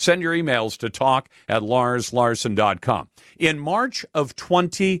 866-439-5277. Send your emails to talk@larslarson.com. In March of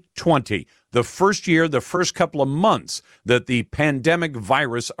 2020, the first couple of months that the pandemic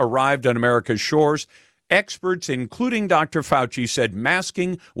virus arrived on America's shores, experts, including Dr. Fauci, said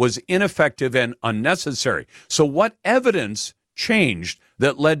masking was ineffective and unnecessary. So what evidence changed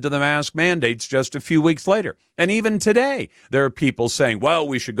that led to the mask mandates just a few weeks later? And even today, there are people saying, well,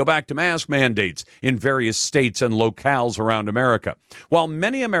 we should go back to mask mandates in various states and locales around America. While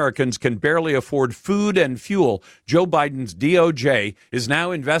many Americans can barely afford food and fuel, Joe Biden's DOJ is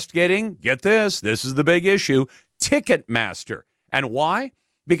now investigating, get this is the big issue, Ticketmaster. And why?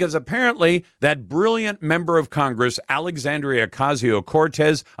 Because apparently that brilliant member of Congress, Alexandria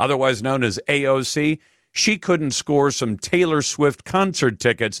Ocasio-Cortez, otherwise known as AOC, she couldn't score some Taylor Swift concert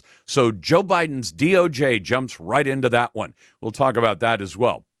tickets, so Joe Biden's DOJ jumps right into that one. We'll talk about that as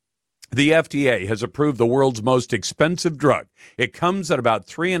well. The FDA has approved the world's most expensive drug. It comes at about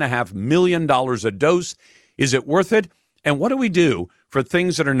 $3.5 million a dose. Is it worth it? And what do we do for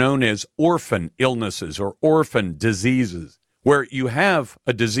things that are known as orphan illnesses or orphan diseases, where you have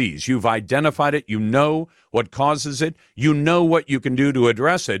a disease, you've identified it, you know what causes it, you know what you can do to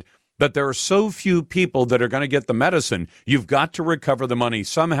address it, but there are so few people that are going to get the medicine, you've got to recover the money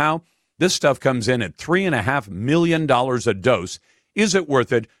somehow. This stuff comes in at $3.5 million a dose. Is it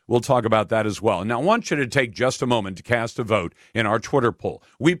worth it? We'll talk about that as well. Now, I want you to take just a moment to cast a vote in our Twitter poll.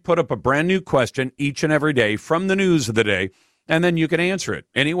 We put up a brand new question each and every day from the news of the day, and then you can answer it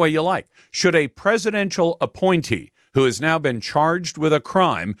any way you like. Should a presidential appointee who has now been charged with a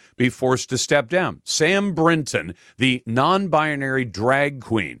crime be forced to step down? Sam Brinton, the non-binary drag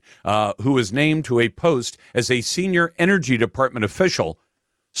queen who was named to a post as a senior Energy Department official,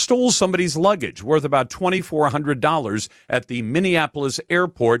 stole somebody's luggage worth about $2,400 at the Minneapolis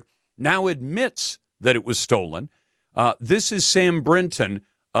airport, now admits that it was stolen. This is Sam Brinton,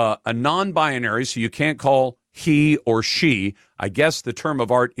 a non-binary, so you can't call he or she. I guess the term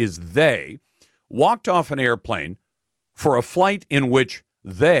of art is they. Walked off an airplane for a flight in which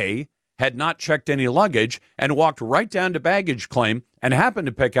they had not checked any luggage and walked right down to baggage claim and happened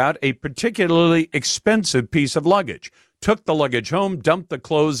to pick out a particularly expensive piece of luggage. Took the luggage home, dumped the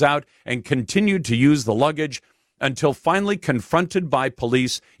clothes out, and continued to use the luggage until finally confronted by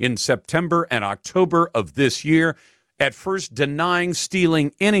police in September and October of this year, at first denying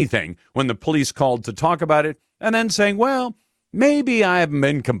stealing anything when the police called to talk about it, and then saying, well, maybe I haven't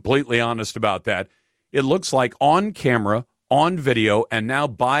been completely honest about that. It looks like on camera, on video, and now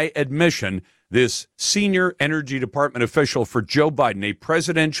by admission, this senior Energy Department official for Joe Biden, a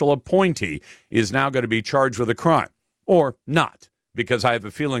presidential appointee, is now going to be charged with a crime. Or not, because I have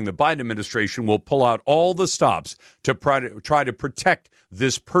a feeling the Biden administration will pull out all the stops to try to protect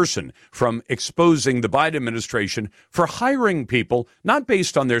this person from exposing the Biden administration for hiring people, not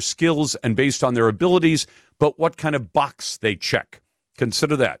based on their skills and based on their abilities, but what kind of box they check.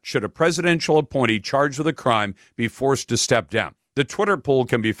 Consider that. Should a presidential appointee charged with a crime be forced to step down? The Twitter poll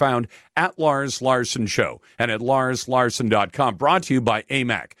can be found at Lars Larson Show and at larslarson.com. Brought to you by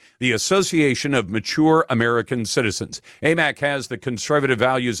AMAC, the Association of Mature American Citizens. AMAC has the conservative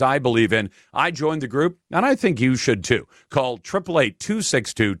values I believe in. I joined the group, and I think you should too. Call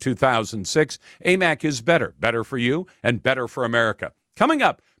 888-262-2006. AMAC is better. Better for you and better for America. Coming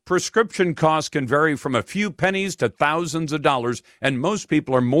up, prescription costs can vary from a few pennies to thousands of dollars, and most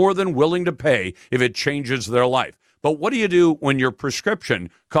people are more than willing to pay if it changes their life. But what do you do when your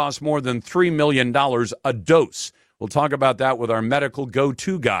prescription costs more than $3 million a dose? We'll talk about that with our medical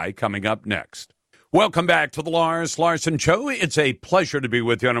go-to guy coming up next. Welcome back to the Lars Larson Show. It's a pleasure to be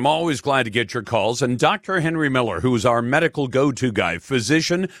with you, and I'm always glad to get your calls. And Dr. Henry Miller, who is our medical go-to guy,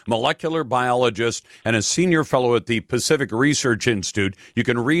 physician, molecular biologist, and a senior fellow at the Pacific Research Institute. You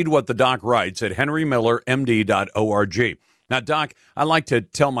can read what the doc writes at henrymillermd.org. Now, Doc, I like to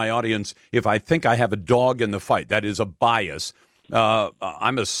tell my audience if I think I have a dog in the fight, that is a bias.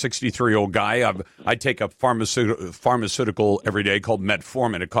 I'm a 63-year-old guy. I take a pharmaceutical every day called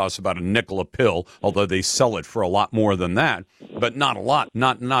Metformin. It costs about a nickel a pill, although they sell it for a lot more than that, but not a lot,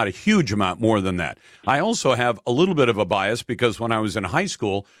 not a huge amount more than that. I also have a little bit of a bias because when I was in high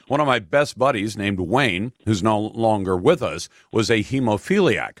school, one of my best buddies named Wayne, who's no longer with us, was a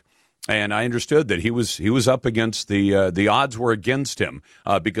hemophiliac. And I understood that he was up against the odds were against him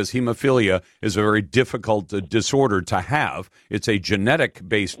because hemophilia is a very difficult disorder to have. It's a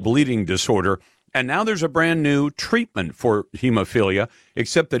genetic-based bleeding disorder. And now there's a brand new treatment for hemophilia,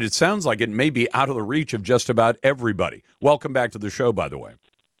 except that it sounds like it may be out of the reach of just about everybody. Welcome back to the show, by the way.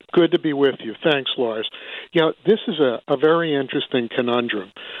 Good to be with you. Thanks, Lars. This is a very interesting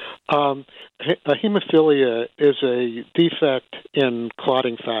conundrum. Hemophilia is a defect in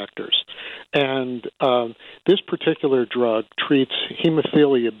clotting factors, and this particular drug treats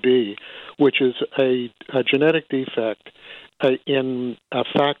hemophilia B, which is a genetic defect in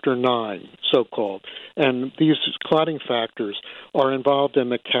factor 9, so-called. And these clotting factors are involved in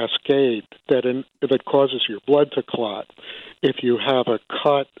the cascade that causes your blood to clot. If you have a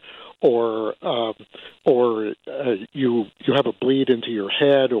cut or you have a bleed into your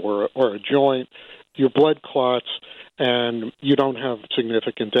head or a joint, your blood clots and you don't have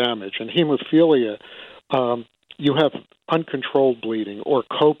significant damage. And hemophilia, you have uncontrolled bleeding or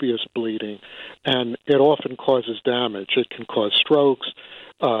copious bleeding, and it often causes damage. It can cause strokes,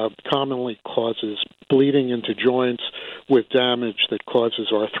 commonly causes bleeding into joints with damage that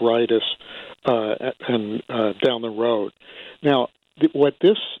causes arthritis and down the road. Now, what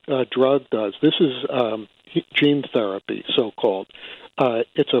this drug does, this is gene therapy, so-called.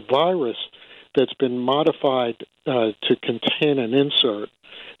 It's a virus that's been modified to contain an insert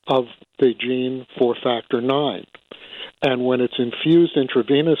of the gene for factor 9. And when it's infused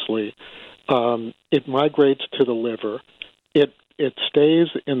intravenously, it migrates to the liver. It stays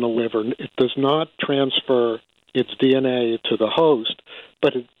in the liver. It does not transfer its DNA to the host,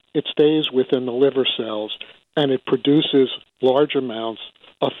 but it stays within the liver cells, and it produces large amounts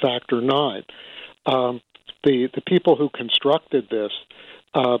of factor 9. The people who constructed this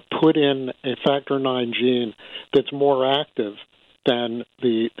put in a factor 9 gene that's more active than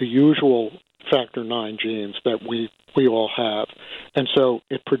the usual factor 9 genes that we all have. And so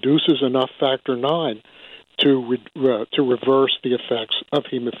it produces enough factor 9 to reverse the effects of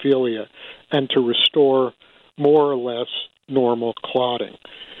hemophilia and to restore more or less normal clotting.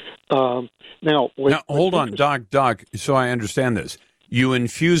 Now, hold on, Doc, so I understand this. You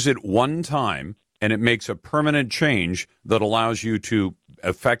infuse it one time, and it makes a permanent change that allows you to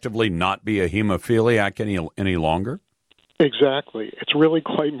effectively not be a hemophiliac any longer? Exactly. It's really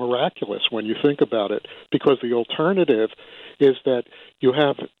quite miraculous when you think about it, because the alternative is that you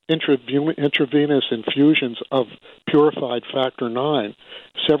have intravenous infusions of purified factor 9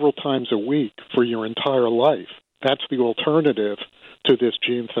 several times a week for your entire life. That's the alternative to this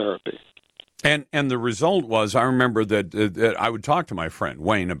gene therapy. And the result was, I remember that I would talk to my friend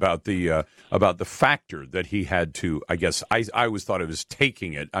Wayne about the factor that he had to. I guess I always thought it was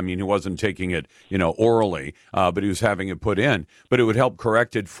taking it. I mean, he wasn't taking it, orally, but he was having it put in. But it would help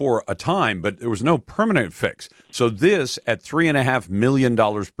correct it for a time. But there was no permanent fix. So this, at $3.5 million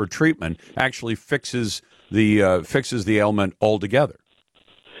per treatment, actually fixes the ailment altogether.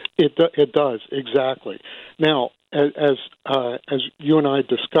 It does, exactly. Now, as you and I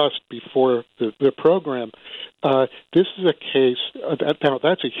discussed before the program, this is a case. Now,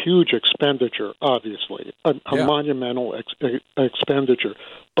 that's a huge expenditure, obviously, a monumental expenditure,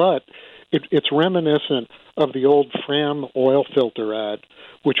 but it's reminiscent of the old Fram oil filter ad,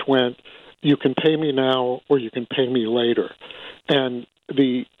 which went, "You can pay me now, or you can pay me later," and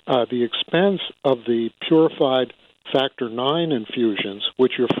the expense of the purified factor 9 infusions,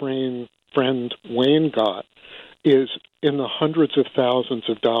 which your friend Wayne got, is in the hundreds of thousands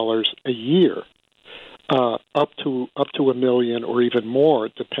of dollars a year, up to $1 million or even more,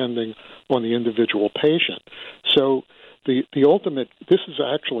 depending on the individual patient. So the ultimate, this is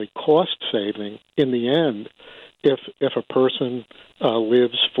actually cost saving in the end if a person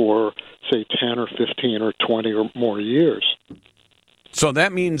lives for, say, 10 or 15 or 20 or more years. So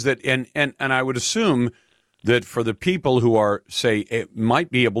that means that, and I would assume that for the people who are, say, might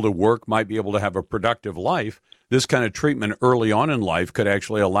be able to work, might be able to have a productive life, this kind of treatment early on in life could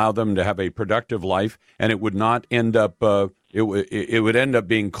actually allow them to have a productive life, and it would not end up, it would end up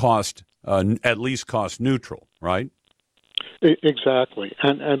being at least cost neutral, right? Exactly.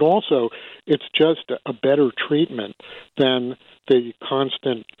 And also, it's just a better treatment than the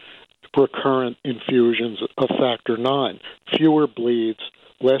constant recurrent infusions of factor 9. Fewer bleeds,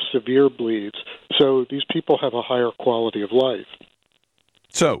 less severe bleeds. So these people have a higher quality of life.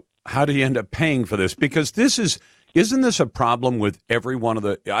 So how do you end up paying for this? Because this is, Isn't this a problem with every one of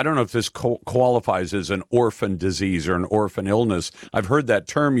the, I don't know if this qualifies as an orphan disease or an orphan illness. I've heard that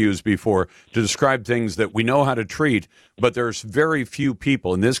term used before to describe things that we know how to treat, but there's very few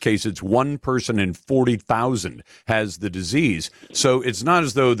people. In this case, it's one person in 40,000 has the disease. So it's not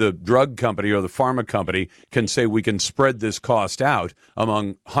as though the drug company or the pharma company can say we can spread this cost out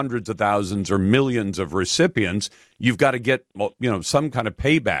among hundreds of thousands or millions of recipients. You've got to get, some kind of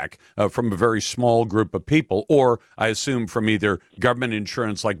payback from a very small group of people, or I assume from either government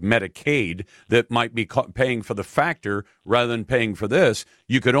insurance like Medicaid that might be paying for the factor rather than paying for this.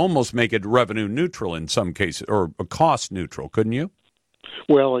 You could almost make it revenue neutral in some cases, or cost neutral, couldn't you?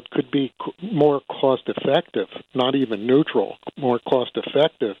 Well, it could be more cost effective, not even neutral, more cost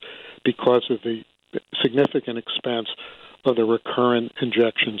effective because of the significant expense of the recurrent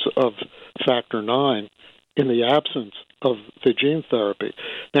injections of factor IX in the absence of the gene therapy.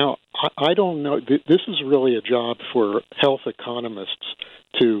 Now, I don't know. This is really a job for health economists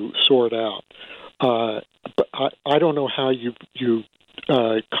to sort out. But I don't know how you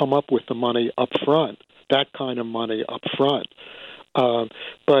come up with the money up front, that kind of money up front.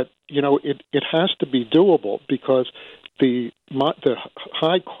 But, it has to be doable because the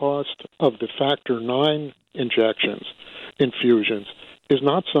high cost of the factor IX infusions is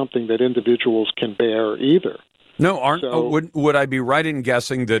not something that individuals can bear either. No, would I be right in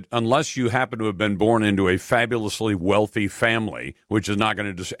guessing that unless you happen to have been born into a fabulously wealthy family, which is not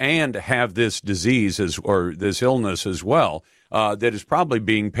going to and have this disease or this illness as well, that is probably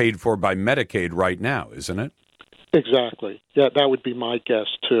being paid for by Medicaid right now, isn't it? Exactly. Yeah, that would be my guess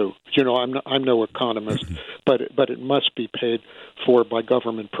too. I'm no economist, but it must be paid for by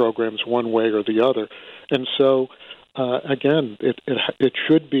government programs one way or the other, and so. Again, it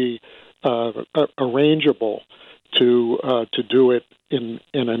should be arrangeable to do it in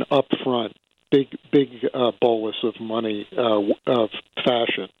an upfront big bolus of money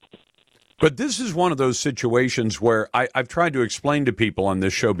fashion. But this is one of those situations where I've tried to explain to people on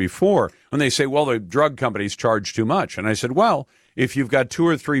this show before when they say, well, the drug companies charge too much. And I said, well, if you've got $2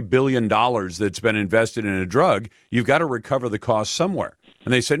 or $3 billion that's been invested in a drug, you've got to recover the cost somewhere.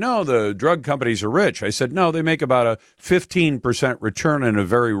 And they said, no, the drug companies are rich. I said, no, they make about a 15% return in a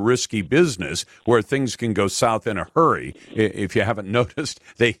very risky business where things can go south in a hurry. If you haven't noticed,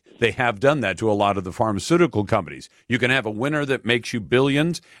 they have done that to a lot of the pharmaceutical companies. You can have a winner that makes you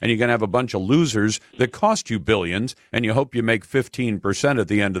billions, and you can have a bunch of losers that cost you billions, and you hope you make 15% at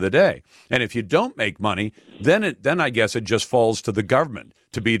the end of the day. And if you don't make money, then I guess it just falls to the government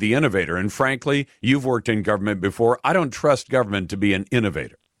to be the innovator. And frankly, you've worked in government before. I don't trust government to be an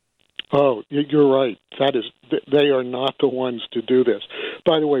innovator. Oh, you're right. They are not the ones to do this.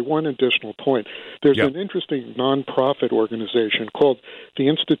 By the way, one additional point. There's an interesting nonprofit organization called the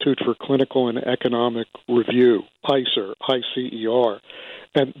Institute for Clinical and Economic Review, ICER, ICER,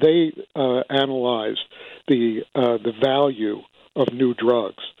 and they analyzed the value of new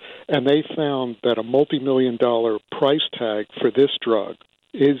drugs, and they found that a multi-million-dollar price tag for this drug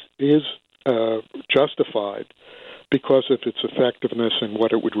is justified because of its effectiveness and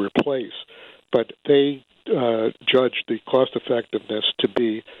what it would replace. But they judged the cost effectiveness to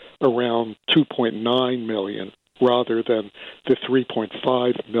be around $2.9 million rather than the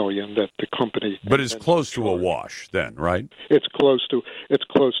 $3.5 million that the company. But it's close to a wash, then, right? It's close to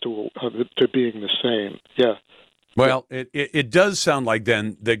being the same. Yeah. Well, it does sound like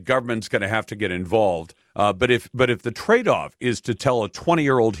then the government's going to have to get involved. But if the trade-off is to tell a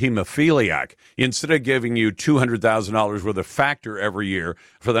 20-year-old hemophiliac, instead of giving you $200,000 worth of factor every year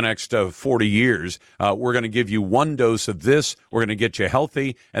for the next 40 years, we're going to give you one dose of this, we're going to get you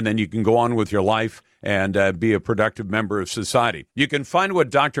healthy, and then you can go on with your life and be a productive member of society. You can find what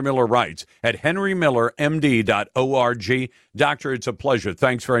Dr. Miller writes at henrymillermd.org. Doctor, it's a pleasure.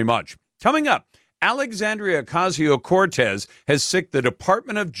 Thanks very much. Coming up, Alexandria Ocasio-Cortez has sicked the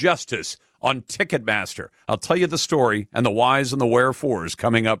Department of Justice on Ticketmaster. I'll tell you the story and the whys and the wherefores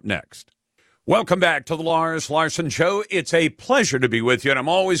coming up next. Welcome back to the Lars Larson Show. It's a pleasure to be with you, and I'm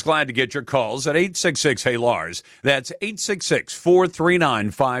always glad to get your calls at 866-HEY-LARS. That's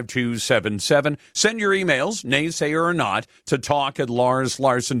 866-439-5277. Send your emails, naysayer or not, to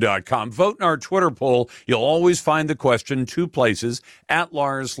talk@larslarson.com. Vote in our Twitter poll. You'll always find the question two places, at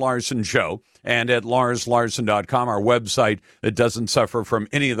Lars Larson Show and at larslarson.com, our website that doesn't suffer from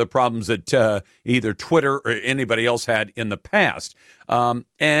any of the problems that either Twitter or anybody else had in the past.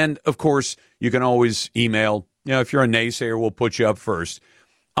 And, of course, you can always email. If you're a naysayer, we'll put you up first.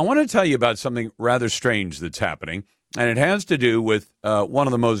 I want to tell you about something rather strange that's happening. And it has to do with one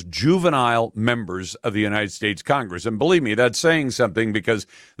of the most juvenile members of the United States Congress. And believe me, that's saying something, because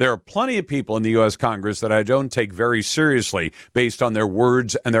there are plenty of people in the U.S. Congress that I don't take very seriously based on their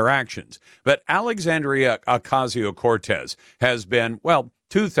words and their actions. But Alexandria Ocasio-Cortez has been, well,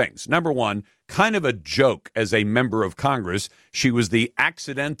 two things. Number one, kind of a joke as a member of Congress. She was the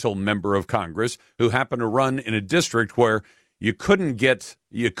accidental member of Congress who happened to run in a district where you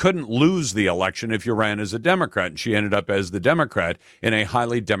couldn't lose the election if you ran as a Democrat. And she ended up as the Democrat in a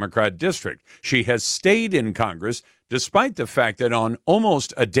highly Democrat district. She has stayed in Congress despite the fact that on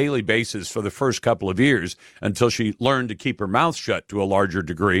almost a daily basis for the first couple of years, until she learned to keep her mouth shut to a larger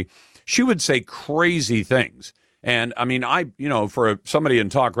degree, she would say crazy things. And I mean, for somebody in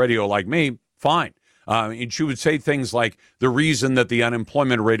talk radio like me, fine. And she would say things like, the reason that the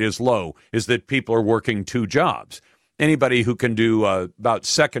unemployment rate is low is that people are working two jobs. Anybody who can do about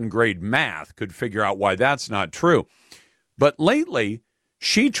second grade math could figure out why that's not true. But lately,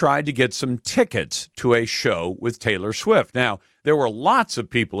 she tried to get some tickets to a show with Taylor Swift. Now, there were lots of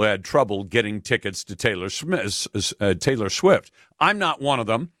people who had trouble getting tickets to Taylor Swift. I'm not one of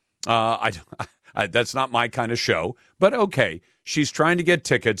them. That's not my kind of show. But okay, she's trying to get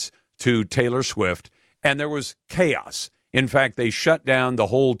tickets to Taylor Swift, and there was chaos. In fact, they shut down the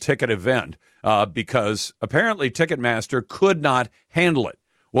whole ticket event because apparently Ticketmaster could not handle it.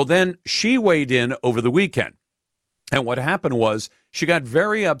 Well, then she weighed in over the weekend. And what happened was she got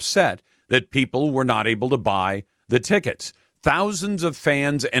very upset that people were not able to buy the tickets. Thousands of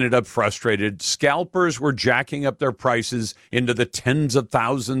fans ended up frustrated. Scalpers were jacking up their prices into the tens of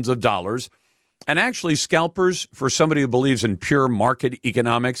thousands of dollars. And actually, scalpers, for somebody who believes in pure market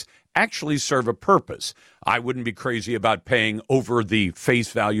economics, actually serve a purpose. I wouldn't be crazy about paying over the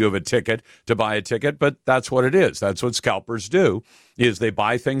face value of a ticket to buy a ticket, but that's what it is. That's what scalpers do, is they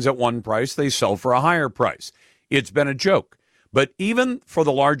buy things at one price, they sell for a higher price. It's been a joke. But even for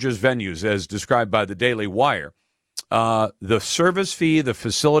the largest venues, as described by the Daily Wire, the service fee, the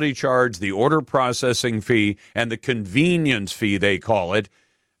facility charge, the order processing fee, and the convenience fee, they call it,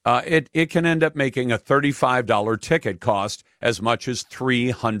 it can end up making a $35 ticket cost as much as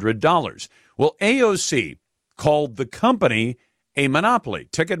 $300. Well, AOC called the company a monopoly.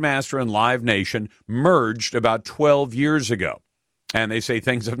 Ticketmaster and Live Nation merged about 12 years ago, and they say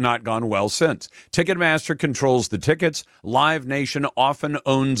things have not gone well since. Ticketmaster controls the tickets. Live Nation often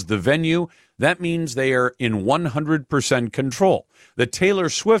owns the venue. That means they are in 100% control. The Taylor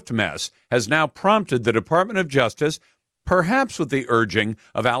Swift mess has now prompted the Department of Justice, perhaps with the urging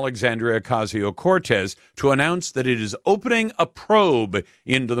of Alexandria Ocasio-Cortez, to announce that it is opening a probe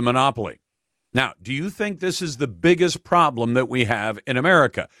into the monopoly. Now, do you think this is the biggest problem that we have in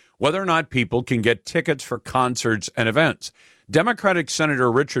America? Whether or not people can get tickets for concerts and events? Democratic Senator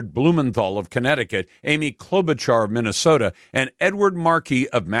Richard Blumenthal of Connecticut, Amy Klobuchar of Minnesota, and Edward Markey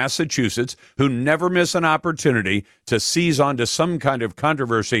of Massachusetts, who never miss an opportunity to seize onto some kind of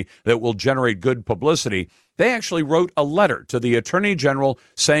controversy that will generate good publicity, they actually wrote a letter to the Attorney General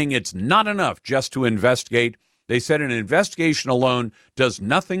saying it's not enough just to investigate. They said an investigation alone does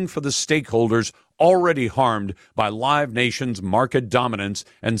nothing for the stakeholders already harmed by Live Nation's market dominance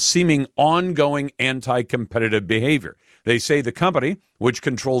and seeming ongoing anti-competitive behavior. They say the company, which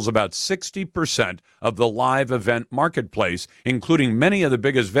controls about 60% of the live event marketplace, including many of the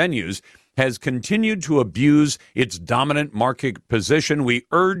biggest venues, has continued to abuse its dominant market position. We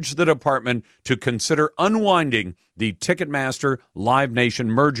urge the department to consider unwinding the Ticketmaster Live Nation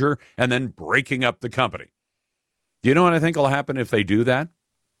merger and then breaking up the company. Do you know what I think will happen if they do that?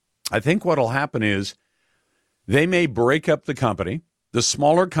 I think what will happen is they may break up the company. The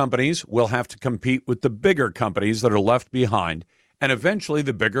smaller companies will have to compete with the bigger companies that are left behind, and eventually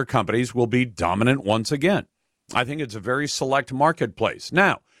the bigger companies will be dominant once again. I think it's a very select marketplace.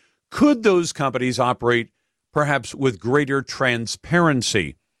 Now, could those companies operate perhaps with greater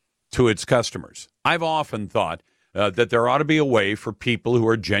transparency to its customers? I've often thought that there ought to be a way for people who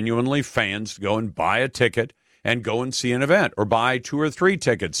are genuinely fans to go and buy a ticket and go and see an event, or buy 2 or 3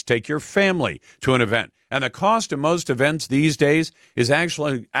 tickets, take your family to an event. And the cost of most events these days is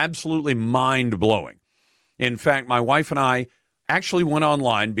actually absolutely mind-blowing. In fact, my wife and I actually went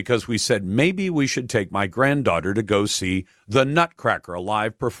online because we said maybe we should take my granddaughter to go see The Nutcracker, a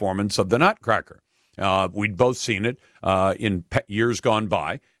live performance of The Nutcracker. We'd both seen it in years gone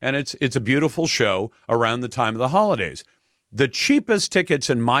by, and it's a beautiful show around the time of the holidays. The cheapest tickets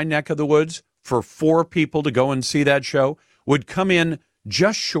in my neck of the woods for 4 people to go and see that show would come in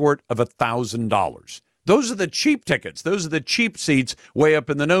just short of $1,000. Those are the cheap tickets. Those are the cheap seats way up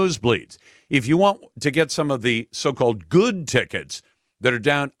in the nosebleeds. If you want to get some of the so-called good tickets that are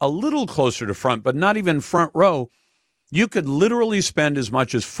down a little closer to front, but not even front row, You could literally spend as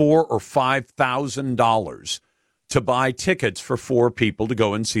much as $4,000 or $5,000 to buy tickets for 4 people to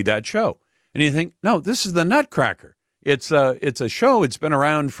go and see that show. And you think, no, this is the Nutcracker. It's a show. It's been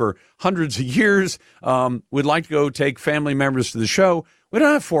around for hundreds of years. We'd like to go take family members to the show. We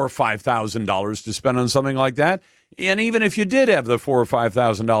don't have $4,000 or $5,000 to spend on something like that. And even if you did have the $4,000 or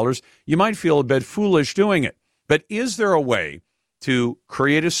 $5,000, you might feel a bit foolish doing it. But is there a way to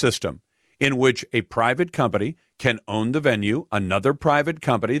create a system in which a private company can own the venue, another private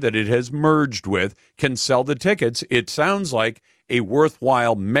company that it has merged with can sell the tickets? It sounds like a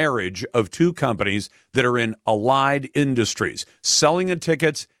worthwhile marriage of 2 companies that are in allied industries, selling the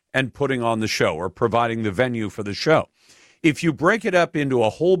tickets and putting on the show or providing the venue for the show. If you break it up into a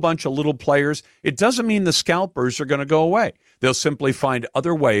whole bunch of little players, it doesn't mean the scalpers are going to go away. They'll simply find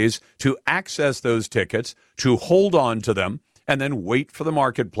other ways to access those tickets, to hold on to them, and then wait for the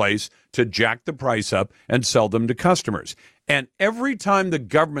marketplace to jack the price up and sell them to customers. And every time the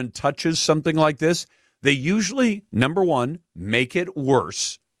government touches something like this, they usually, number one, make it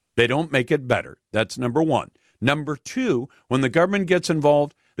worse. They don't make it better. That's number one. Number two, when the government gets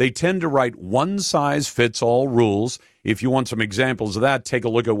involved, they tend to write one-size-fits-all rules. If you want some examples of that, take a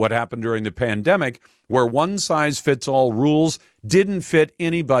look at what happened during the pandemic, where one-size-fits-all rules didn't fit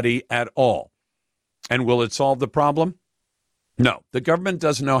anybody at all. And will it solve the problem? No. The government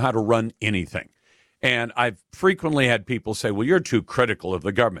doesn't know how to run anything. And I've frequently had people say, well, you're too critical of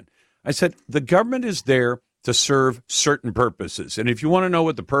the government. I said, the government is there to serve certain purposes. And if you want to know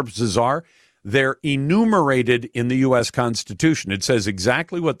what the purposes are, they're enumerated in the U.S. Constitution. It says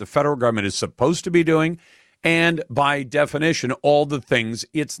exactly what the federal government is supposed to be doing, and by definition, all the things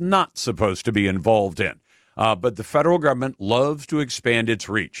it's not supposed to be involved in. But the federal government loves to expand its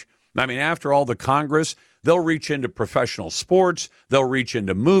reach. I mean, after all, the Congress, they'll reach into professional sports, they'll reach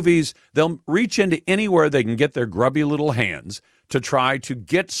into movies, they'll reach into anywhere they can get their grubby little hands to try to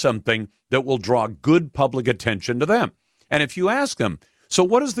get something that will draw good public attention to them. And if you ask them, so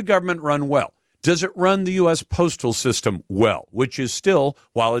what does the government run well? Does it run the U.S. postal system well, which is still,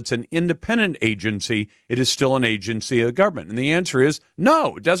 while it's an independent agency, it is still an agency of the government? And the answer is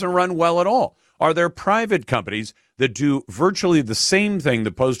no, it doesn't run well at all. Are there private companies that do virtually the same thing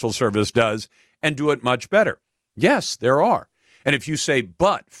the Postal Service does and do it much better? Yes, there are. And if you say,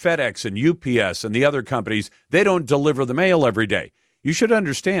 but FedEx and UPS and the other companies, they don't deliver the mail every day, you should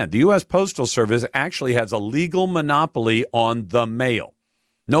understand the U.S. Postal Service actually has a legal monopoly on the mail.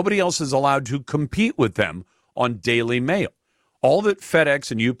 Nobody else is allowed to compete with them on daily mail. All that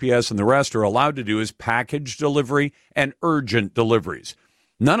FedEx and UPS and the rest are allowed to do is package delivery and urgent deliveries.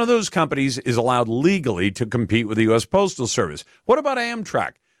 None of those companies is allowed legally to compete with the U.S. Postal Service. What about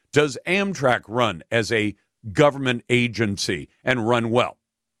Amtrak? Does Amtrak run as a government agency and run well?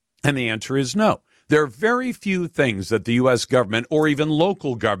 And the answer is no. There are very few things that the U.S. government or even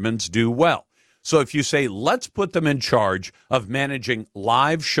local governments do well. So if you say, let's put them in charge of managing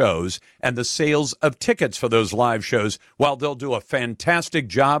live shows and the sales of tickets for those live shows, while they'll do a fantastic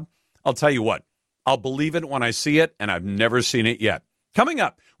job, I'll tell you what, I'll believe it when I see it, and I've never seen it yet. Coming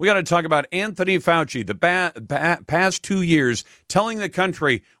up, we got to talk about Anthony Fauci, the past 2 years, telling the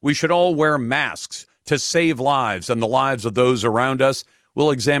country we should all wear masks to save lives and the lives of those around us.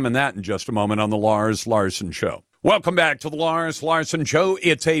 We'll examine that in just a moment on the Lars Larson Show. Welcome back to the Lars Larson Show.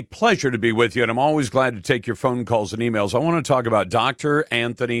 It's a pleasure to be with you, and I'm always glad to take your phone calls and emails. I want to talk about Dr.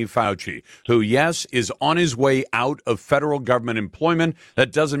 Anthony Fauci, who, yes, is on his way out of federal government employment.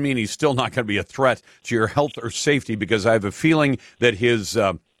 That doesn't mean he's still not going to be a threat to your health or safety, because I have a feeling that his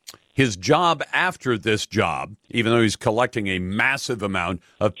job after this job, even though he's collecting a massive amount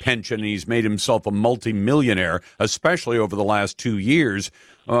of pension, and he's made himself a multimillionaire, especially over the last 2 years,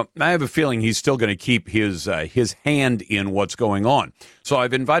 I have a feeling he's still going to keep his hand in what's going on. So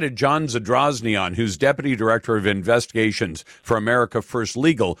I've invited John Zadrozny on, who's Deputy Director of Investigations for America First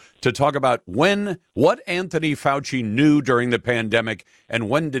Legal, to talk about what Anthony Fauci knew during the pandemic and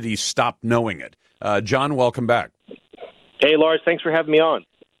when did he stop knowing it. John, welcome back. Hey, Lars, thanks for having me on.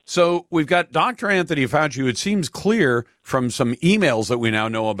 So we've got Dr. Anthony Fauci, who it seems clear from some emails that we now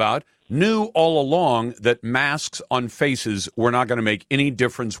know about, knew all along that masks on faces were not going to make any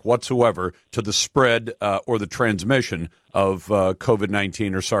difference whatsoever to the spread or the transmission of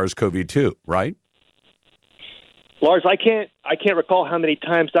COVID-19 or SARS-CoV-2, right? Lars, I can't recall how many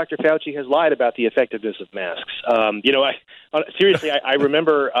times Dr. Fauci has lied about the effectiveness of masks. Seriously, I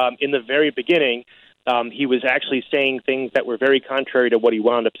remember in the very beginning, he was actually saying things that were very contrary to what he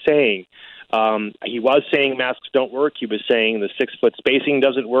wound up saying. He was saying masks don't work. He was saying the 6-foot spacing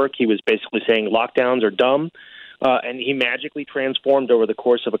doesn't work. He was basically saying lockdowns are dumb. and he magically transformed over the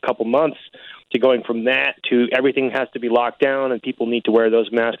course of a couple months to going from that to everything has to be locked down and people need to wear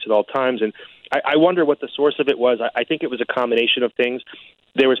those masks at all times. And I wonder what the source of it was. I think it was a combination of things.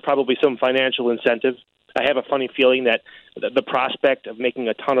 There was probably some financial incentive. I have a funny feeling that the prospect of making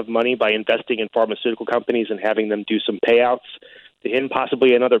a ton of money by investing in pharmaceutical companies and having them do some payouts to him,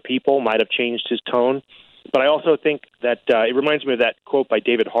 possibly and other people, might have changed his tone. But I also think that it reminds me of that quote by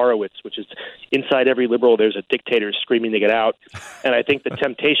David Horowitz, which is, inside every liberal, there's a dictator screaming to get out. And I think the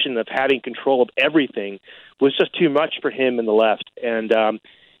temptation of having control of everything was just too much for him and the left. And,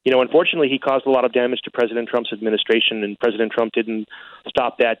 unfortunately, he caused a lot of damage to President Trump's administration, and President Trump didn't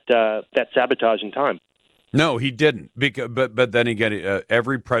stop that sabotage in time. No, he didn't. But then again,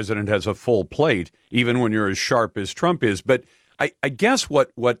 every president has a full plate, even when you're as sharp as Trump is. But I guess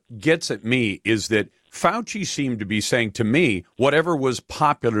what gets at me is that Fauci seemed to be saying to me whatever was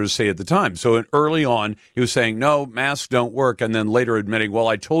popular to say at the time. So early on, he was saying, no, masks don't work, and then later admitting, well,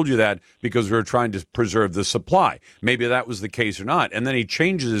 I told you that because we were trying to preserve the supply. Maybe that was the case or not. And then he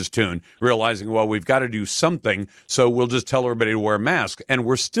changes his tune, realizing, well, we've got to do something, so we'll just tell everybody to wear masks. And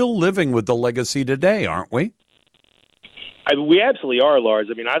we're still living with the legacy today, aren't we? We absolutely are, Lars.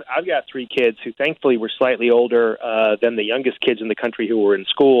 I mean, I've got 3 kids who thankfully were slightly older than the youngest kids in the country who were in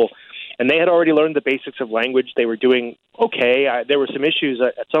school. And they had already learned the basics of language. They were doing okay. There were some issues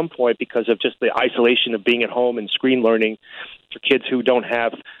at some point because of just the isolation of being at home and screen learning for kids who don't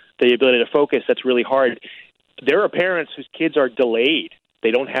have the ability to focus. That's really hard. There are parents whose kids are delayed. They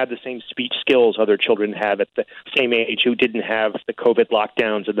don't have the same speech skills other children have at the same age who didn't have the COVID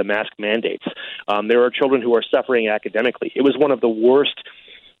lockdowns and the mask mandates. There are children who are suffering academically. It was one of the worst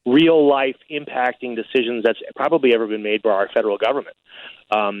real-life impacting decisions that's probably ever been made by our federal government.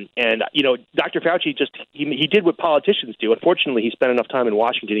 Dr. Fauci he did what politicians do. Unfortunately, he spent enough time in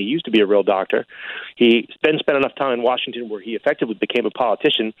Washington. He used to be a real doctor. He spent enough time in Washington where he effectively became a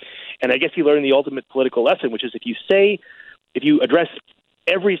politician. And I guess he learned the ultimate political lesson, which is if you address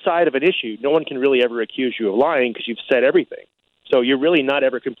every side of an issue, no one can really ever accuse you of lying because you've said everything. So you're really not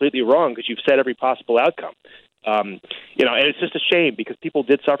ever completely wrong because you've said every possible outcome. And it's just a shame because people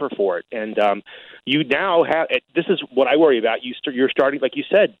did suffer for it. And you now have – this is what I worry about. You're starting, like you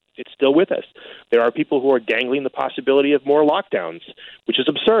said, it's still with us. There are people who are dangling the possibility of more lockdowns, which is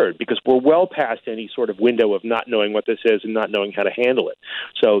absurd because we're well past any sort of window of not knowing what this is and not knowing how to handle it.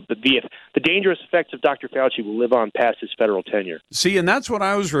 So the dangerous effects of Dr. Fauci will live on past his federal tenure. See, and that's what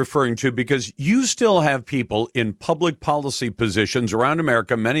I was referring to because you still have people in public policy positions around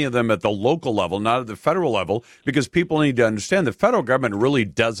America, many of them at the local level, not at the federal level, because people need to understand the federal government really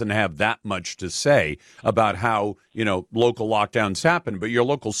doesn't have that much to say about how, local lockdowns happen, but your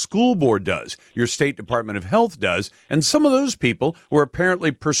local school board does, your state Department of Health does, and some of those people were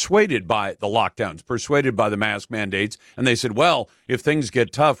apparently persuaded by the lockdowns, persuaded by the mask mandates, and they said, well, if things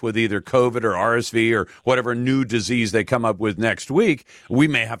get tough with either COVID or RSV or whatever new disease they come up with next week, we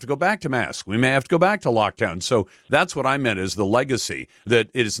may have to go back to masks. We may have to go back to lockdown. So that's what I meant is the legacy, that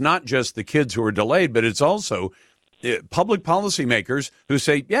it is not just the kids who are delayed, but it's also public policymakers who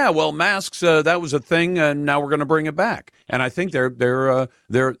say, yeah, well, masks, that was a thing, and now we're going to bring it back. And I think they're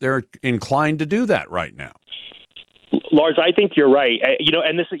inclined to do that right now. Lars, I think you're right.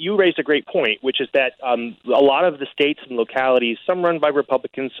 And you raised a great point, which is that a lot of the states and localities, some run by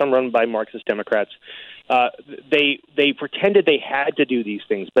Republicans, some run by Marxist Democrats, they pretended they had to do these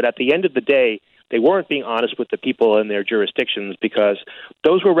things. But at the end of the day, they weren't being honest with the people in their jurisdictions because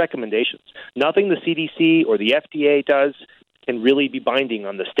those were recommendations. Nothing the CDC or the FDA does can really be binding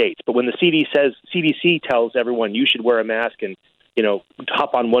on the states. But when the CDC tells everyone you should wear a mask and,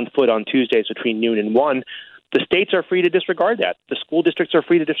 hop on one foot on Tuesdays between noon and 1, the states are free to disregard that. The school districts are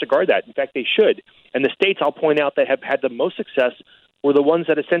free to disregard that. In fact, they should. And the states, I'll point out, that have had the most success were the ones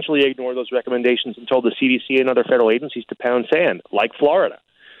that essentially ignore those recommendations and told the CDC and other federal agencies to pound sand, like Florida.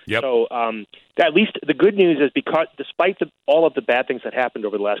 Yep. So at least the good news is because despite all of the bad things that happened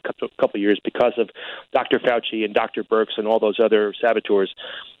over the last couple of years because of Dr. Fauci and Dr. Birx and all those other saboteurs,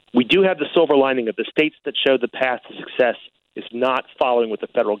 we do have the silver lining of the states that show the path to success is not following what the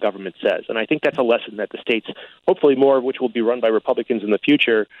federal government says. And I think that's a lesson that the states, hopefully more of which will be run by Republicans in the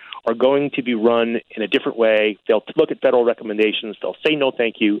future, are going to be run in a different way. They'll look at federal recommendations, they'll say no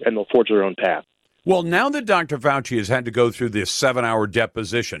thank you, and they'll forge their own path. Well, now that Dr. Fauci has had to go through this 7-hour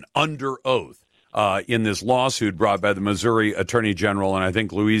deposition under oath in this lawsuit brought by the Missouri Attorney General and I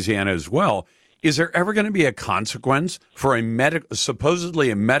think Louisiana as well, is there ever going to be a consequence for supposedly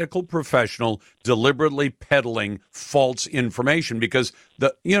a medical professional deliberately peddling false information, because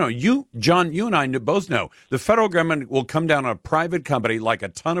John, you and I both know the federal government will come down on a private company like a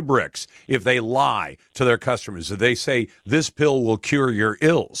ton of bricks if they lie to their customers. If they say this pill will cure your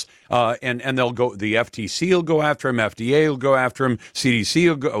ills, and they'll go, the FTC will go after him, FDA will go after him, CDC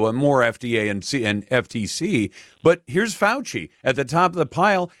will go, more FDA and FTC. But here's Fauci at the top of the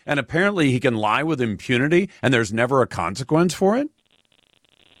pile, and apparently he can lie with impunity, and there's never a consequence for it.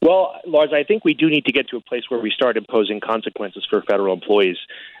 Well, Lars, I think we do need to get to a place where we start imposing consequences for federal employees.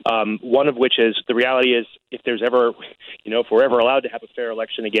 One of which is, the reality is, if there's ever, if we're ever allowed to have a fair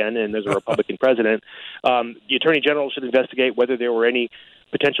election again and there's a Republican president, the Attorney General should investigate whether there were any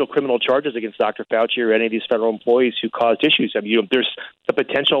potential criminal charges against Dr. Fauci or any of these federal employees who caused issues. I mean, there's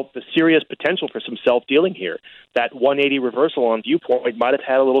the serious potential for some self-dealing here. That 180 reversal on Viewpoint might have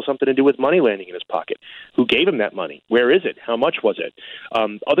had a little something to do with money landing in his pocket. Who gave him that money? Where is it? How much was it?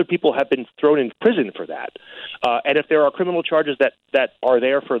 Other people have been thrown in prison for that. And if there are criminal charges that are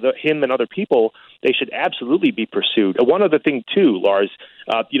there for him and other people, they should absolutely be pursued. One other thing, too, Lars,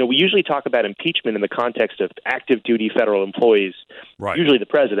 we usually talk about impeachment in the context of active duty federal employees, right, usually the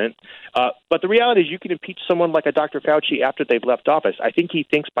president. But the reality is you can impeach someone like a Dr. Fauci after they've left office. I think he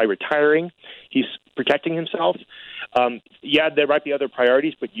thinks by retiring, he's protecting himself. There might be other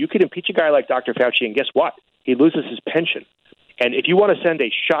priorities, but you could impeach a guy like Dr. Fauci, and guess what? He loses his pension. And if you want to send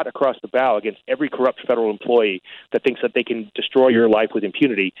a shot across the bow against every corrupt federal employee that thinks that they can destroy your life with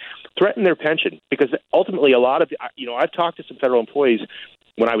impunity, threaten their pension. Because ultimately, a lot of, I've talked to some federal employees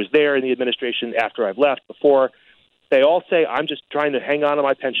when I was there in the administration, after I've left, before. They all say, I'm just trying to hang on to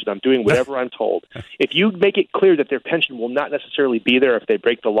my pension. I'm doing whatever I'm told. If you make it clear that their pension will not necessarily be there if they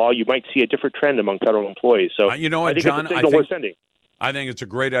break the law, you might see a different trend among federal employees. So you know what, I think John, it's a signal we're sending. I think it's a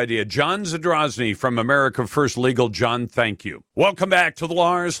great idea. John Zadrozny from America First Legal. John, thank you. Welcome back to the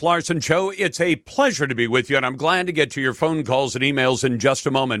Lars Larson Show. It's a pleasure to be with you, and I'm glad to get to your phone calls and emails in just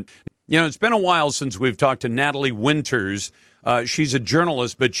a moment. It's been a while since we've talked to Natalie Winters. She's a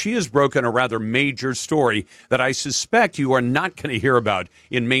journalist, but she has broken a rather major story that I suspect you are not going to hear about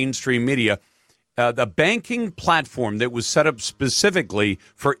in mainstream media. The banking platform that was set up specifically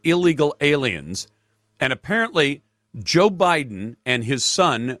for illegal aliens, and apparently Joe Biden and his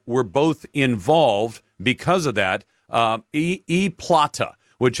son were both involved because of that. ePlata,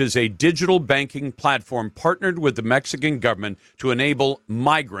 which is a digital banking platform partnered with the Mexican government to enable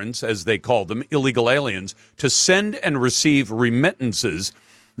migrants, as they call them, illegal aliens, to send and receive remittances.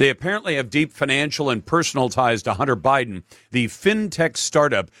 They apparently have deep financial and personal ties to Hunter Biden. The fintech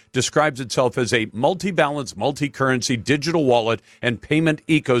startup describes itself as a multi-balance, multi-currency digital wallet and payment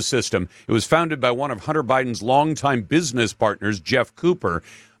ecosystem. It was founded by one of Hunter Biden's longtime business partners, Jeff Cooper.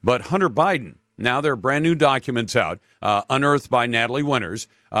 But Hunter Biden, now there are brand new documents out, unearthed by Natalie Winters,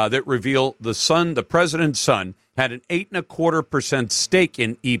 that reveal the president's son had an 8.25% stake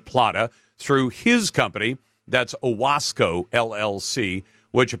in ePlata through his company, that's Owasco LLC,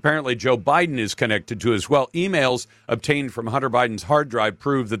 which apparently Joe Biden is connected to as well. Emails obtained from Hunter Biden's hard drive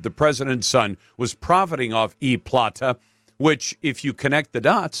prove that the president's son was profiting off ePlata, which, if you connect the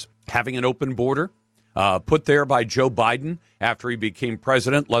dots, having an open border, put there by Joe Biden after he became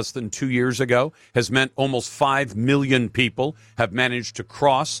president less than 2 years ago, has meant almost 5 million people have managed to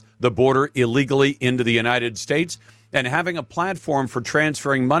cross the border illegally into the United States. And having a platform for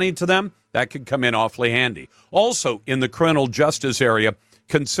transferring money to them, that could come in awfully handy. Also, in the criminal justice area,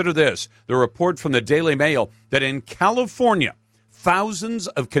 consider this, the report from the Daily Mail that in California, thousands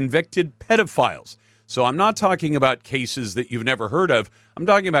of convicted pedophiles. So I'm not talking about cases that you've never heard of. I'm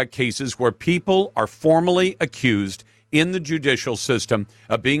talking about cases where people are formally accused in the judicial system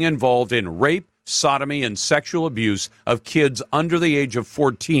of being involved in rape, sodomy, and sexual abuse of kids under the age of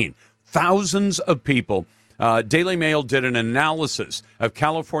 14. Thousands of people. Daily Mail did an analysis of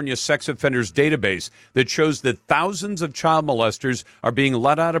California's sex offenders database that shows that thousands of child molesters are being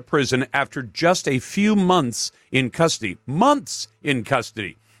let out of prison after just a few months in custody. Months in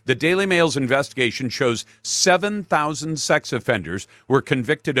custody. The Daily Mail's investigation shows 7,000 sex offenders were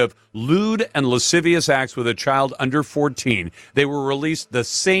convicted of lewd and lascivious acts with a child under 14. They were released the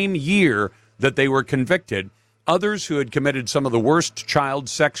same year that they were convicted. Others who had committed some of the worst child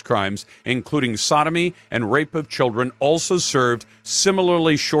sex crimes, including sodomy and rape of children, also served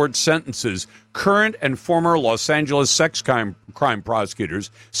similarly short sentences. Current and former Los Angeles sex crime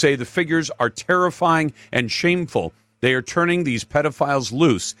prosecutors say the figures are terrifying and shameful. They are turning these pedophiles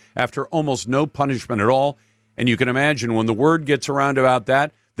loose after almost no punishment at all. And you can imagine when the word gets around about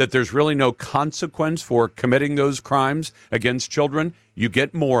that there's really no consequence for committing those crimes against children, you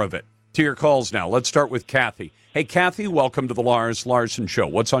get more of it. To your calls now. Let's start with Kathy. Hey, Kathy, welcome to the Lars Larson Show.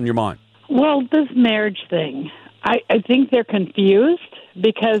 What's on your mind? Well, this marriage thing, I think they're confused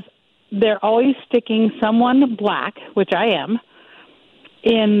because they're always sticking someone black, which I am,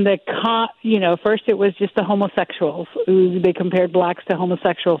 in the, first it was just the homosexuals. They compared blacks to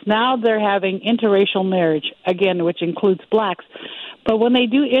homosexuals. Now they're having interracial marriage, again, which includes blacks. But when they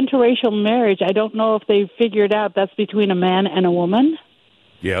do interracial marriage, I don't know if they've figured out that's between a man and a woman.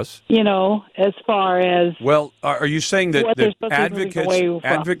 Yes. As far as... Well, are you saying that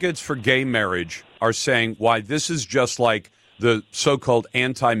advocates for gay marriage are saying why this is just like the so-called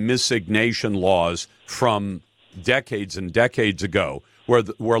anti-miscegnation laws from decades and decades ago,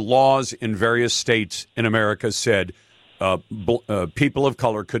 where laws in various states in America said people of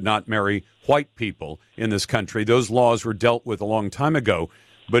color could not marry white people in this country. Those laws were dealt with a long time ago.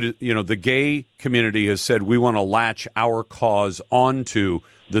 But, the gay community has said we want to latch our cause onto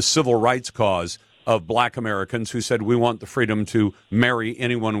the civil rights cause of black Americans who said we want the freedom to marry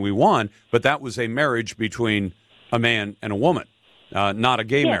anyone we want. But that was a marriage between a man and a woman, not a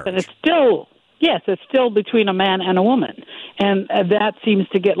gay marriage. But it's still between a man and a woman. And that seems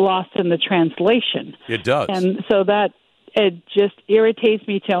to get lost in the translation. It does. And so it just irritates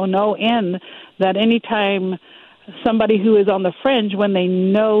me to no end that anytime somebody who is on the fringe, when they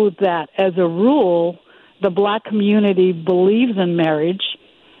know that as a rule the black community believes in marriage,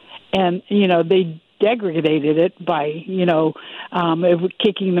 and they degraded it by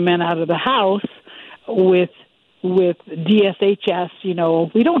kicking the men out of the house with DSHS.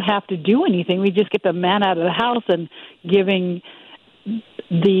 We don't have to do anything. We just get the man out of the house, and giving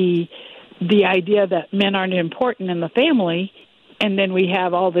the idea that men aren't important in the family. And then we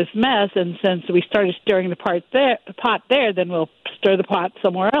have all this mess, and since we started stirring the pot there, then we'll stir the pot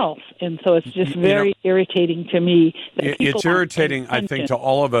somewhere else. And so it's just very irritating to me. It's irritating, I think, to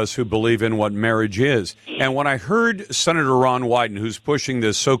all of us who believe in what marriage is. And when I heard Senator Ron Wyden, who's pushing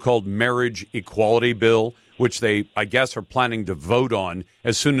this so-called marriage equality bill, which they, I guess, are planning to vote on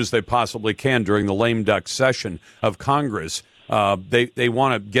as soon as they possibly can during the lame duck session of Congress, they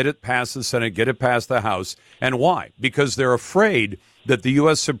want to get it past the Senate, get it past the House. And why? Because they're afraid that the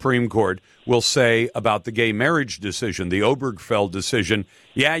U.S. Supreme Court will say about the gay marriage decision, the Obergefell decision,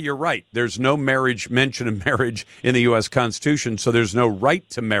 yeah, you're right. There's no mention of marriage in the U.S. Constitution, so there's no right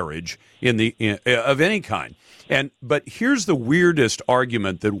to marriage of any kind. But here's the weirdest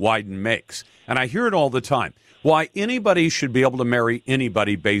argument that Wyden makes, and I hear it all the time, why anybody should be able to marry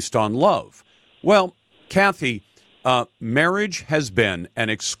anybody based on love. Well, Kathy, marriage has been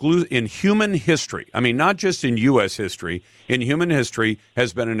in human history. I mean, not just in U.S. history. In human history,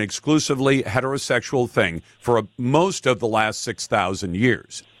 has been an exclusively heterosexual thing for most of the last 6,000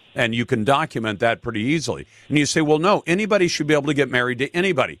 years. And you can document that pretty easily. And you say, well, no, anybody should be able to get married to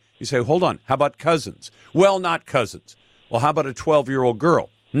anybody. You say, hold on, how about cousins? Well, not cousins. Well, how about a 12-year-old girl?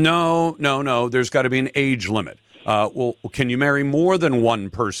 No, there's got to be an age limit. Well, can you marry more than one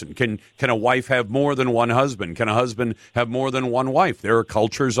person? Can a wife have more than one husband? Can a husband have more than one wife? There are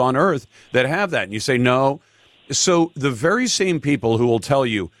cultures on earth that have that. And you say, no. So the very same people who will tell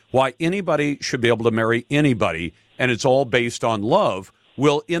you why anybody should be able to marry anybody, and it's all based on love,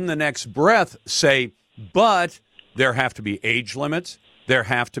 will in the next breath say, but there have to be age limits. There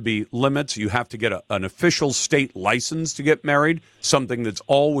have to be limits. You have to get an official state license to get married, something that's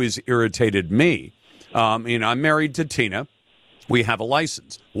always irritated me. I'm married to Tina. We have a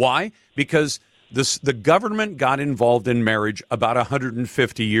license. Why? Because the government got involved in marriage about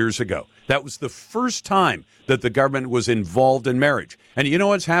 150 years ago. That was the first time that the government was involved in marriage. And you know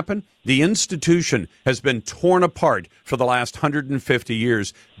what's happened? The institution has been torn apart for the last 150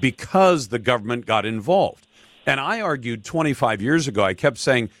 years because the government got involved. And I argued 25 years ago, I kept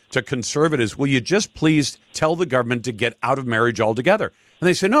saying to conservatives, will you just please tell the government to get out of marriage altogether? And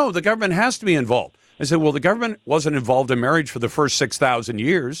they said, no, the government has to be involved. I said, well, the government wasn't involved in marriage for the first 6,000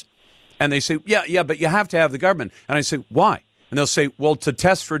 years. And they say, yeah, but you have to have the government. And I say, why? And they'll say, well, to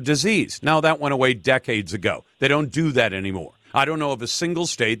test for disease. Now, that went away decades ago. They don't do that anymore. I don't know of a single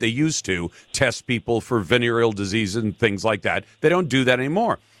state. They used to test people for venereal disease and things like that. They don't do that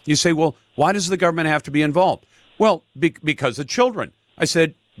anymore. You say, well, why does the government have to be involved? Well, because of children. I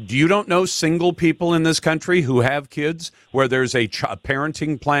said, you don't know single people in this country who have kids where there's a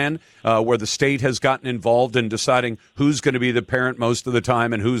parenting plan where the state has gotten involved in deciding who's going to be the parent most of the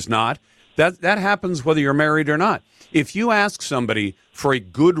time and who's not? That happens whether you're married or not. If you ask somebody for a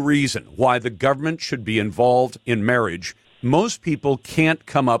good reason why the government should be involved in marriage, most people can't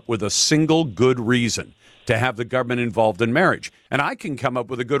come up with a single good reason to have the government involved in marriage. And I can come up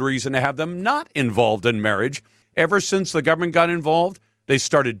with a good reason to have them not involved in marriage. Ever since the government got involved, they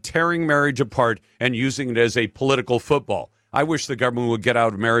started tearing marriage apart and using it as a political football. I wish the government would get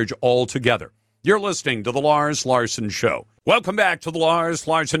out of marriage altogether. You're listening to The Lars Larson Show. Welcome back to The Lars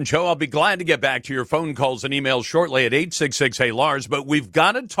Larson Show. I'll be glad to get back to your phone calls and emails shortly at 866-HEY-LARS, but we've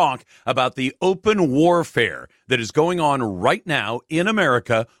got to talk about the open warfare that is going on right now in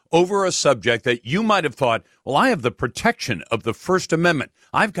America over a subject that you might have thought, well, I have the protection of the First Amendment.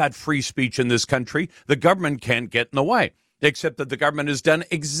 I've got free speech in this country. The government can't get in the way, except that the government has done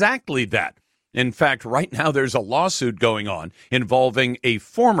exactly that. In fact, right now there's a lawsuit going on involving a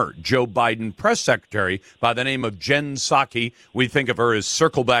former Joe Biden press secretary by the name of Jen Psaki. We think of her as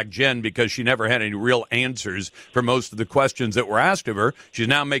Circleback Jen because she never had any real answers for most of the questions that were asked of her. She's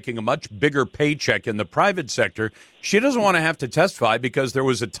now making a much bigger paycheck in the private sector. She doesn't want to have to testify because there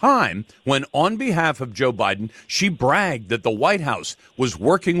was a time when, on behalf of Joe Biden, she bragged that the White House was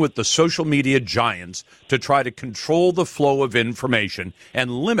working with the social media giants to try to control the flow of information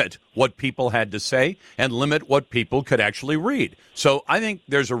and limit what people had to say and limit what people could actually read. So I think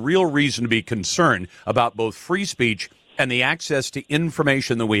there's a real reason to be concerned about both free speech and the access to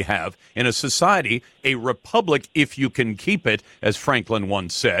information that we have in a society, a republic, if you can keep it, as Franklin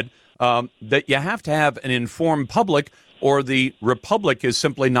once said. That you have to have an informed public or the republic is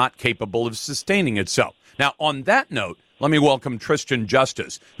simply not capable of sustaining itself. Now, on that note, let me welcome Tristan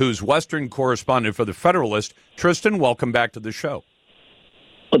Justice, who's Western correspondent for The Federalist. Tristan, welcome back to the show.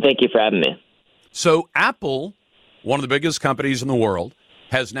 Well, thank you for having me. So Apple, one of the biggest companies in the world,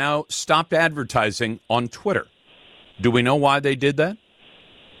 has now stopped advertising on Twitter. Do we know why they did that?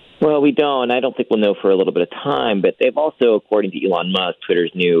 Well, we don't. I don't think we'll know for a little bit of time, but they've also, according to Elon Musk,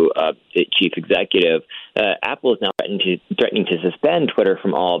 Twitter's new chief executive, Apple is now threatening to suspend Twitter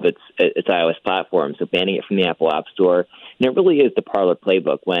from all of its iOS platforms, so banning it from the Apple App Store. And it really is the Parler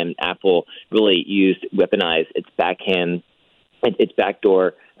playbook when Apple really weaponized its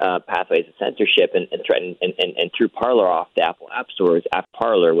backdoor pathways of censorship and threatened and threw Parler off the Apple App Store's App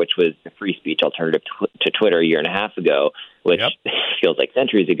Parler, which was a free speech alternative to Twitter a year and a half ago, which feels like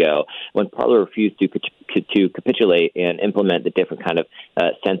centuries ago, when Parler refused to capitulate and implement the different kind of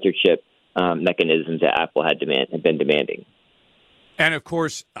censorship mechanisms that Apple had been demanding. And, of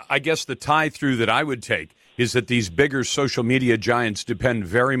course, I guess the tie-through that I would take is that these bigger social media giants depend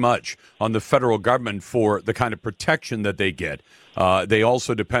very much on the federal government for the kind of protection that they get. They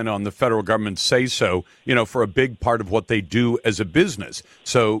also depend on the federal government's say-so, for a big part of what they do as a business.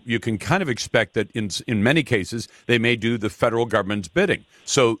 So you can kind of expect that in many cases, they may do the federal government's bidding.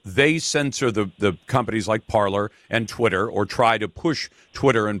 So they censor the companies like Parler and Twitter, or try to push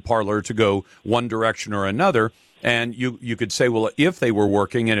Twitter and Parler to go one direction or another. And you could say, well, if they were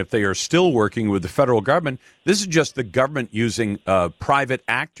working and if they are still working with the federal government, this is just the government using private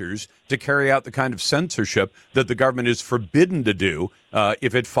actors to carry out the kind of censorship that the government is forbidden to do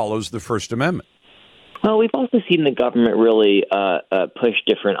if it follows the First Amendment. Well, we've also seen the government really push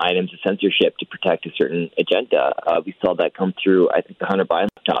different items of censorship to protect a certain agenda. We saw that come through. I think the Hunter Biden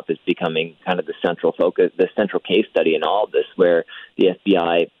laptop is becoming kind of the central focus, the central case study in all of this, where the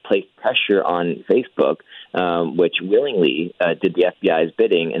FBI placed pressure on Facebook, which willingly did the FBI's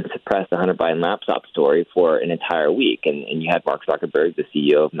bidding and suppressed the Hunter Biden laptop story for an entire week. And you had Mark Zuckerberg, the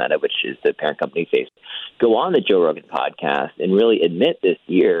CEO of Meta, which is the parent company of Facebook, go on the Joe Rogan podcast and really admit this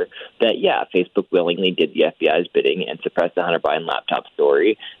year that, Facebook willingly did the FBI's bidding and suppressed the Hunter Biden laptop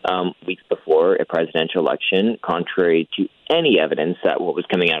story weeks before a presidential election, contrary to any evidence that what was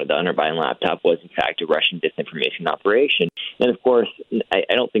coming out of the Hunter Biden laptop was, in fact, a Russian disinformation operation. And, of course,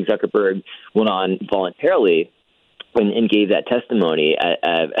 I don't think Zuckerberg went on voluntarily and gave that testimony.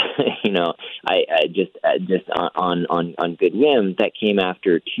 Just on good whim. That came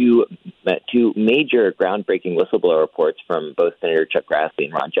after two major groundbreaking whistleblower reports from both Senator Chuck Grassley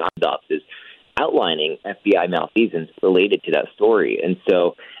and Ron John's offices, outlining FBI malfeasance related to that story. And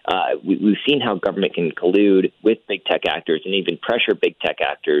so we've seen how government can collude with big tech actors and even pressure big tech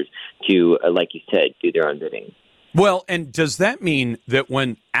actors to, like you said, do their own bidding. Well, and does that mean that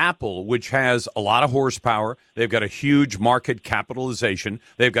when Apple, which has a lot of horsepower, they've got a huge market capitalization,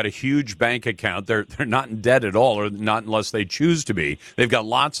 they've got a huge bank account, they're not in debt at all, or not unless they choose to be, they've got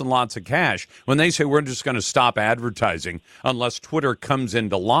lots and lots of cash, when they say we're just going to stop advertising unless Twitter comes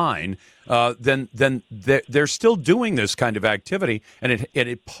into line, then they're still doing this kind of activity, and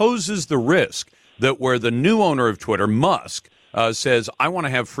it poses the risk that where the new owner of Twitter, Musk, says, I want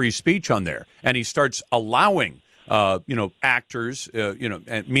to have free speech on there, and he starts allowing actors,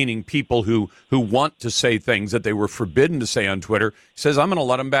 meaning people who want to say things that they were forbidden to say on Twitter. He says, I'm going to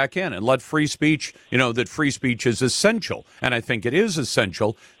let them back in and let free speech, that free speech is essential. And I think it is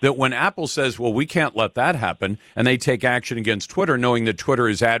essential that when Apple says, well, we can't let that happen, and they take action against Twitter, knowing that Twitter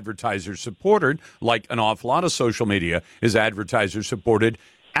is advertiser supported, like an awful lot of social media is advertiser supported,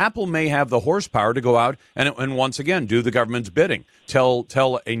 Apple may have the horsepower to go out and once again do the government's bidding.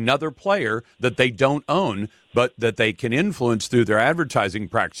 Tell another player that they don't own, but that they can influence through their advertising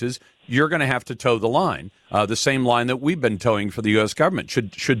practices. You're going to have to toe the line, the same line that we've been towing for the U.S. government.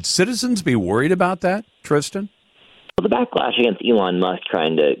 Should citizens be worried about that, Tristan? Well, the backlash against Elon Musk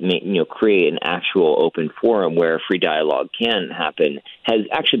trying to create an actual open forum where free dialogue can happen has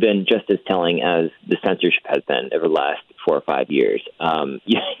actually been just as telling as the censorship has been over the last 4 or 5 years.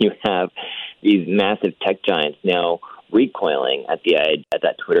 You have these massive tech giants now recoiling at the idea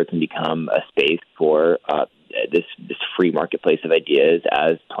that Twitter can become a space for this free marketplace of ideas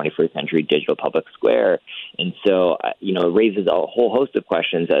as 21st century digital public square. And so, it raises a whole host of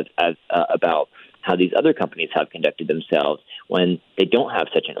questions as about how these other companies have conducted themselves when they don't have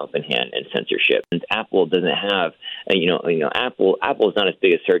such an open hand in censorship. And Apple doesn't have, Apple is not as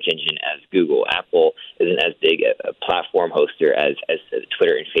big a search engine as Google. Apple isn't as big a platform hoster as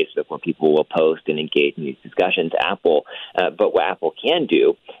Twitter and Facebook, where people will post and engage in these discussions. But what Apple can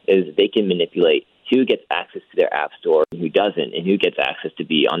do is they can manipulate who gets access to their app store and who doesn't, and who gets access to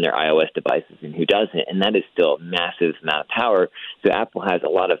be on their iOS devices and who doesn't. And that is still a massive amount of power. So Apple has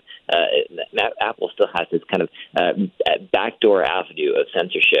Apple still has this kind of backdoor avenue of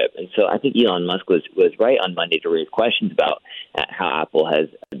censorship. And so I think Elon Musk was right on Monday to raise questions about how Apple has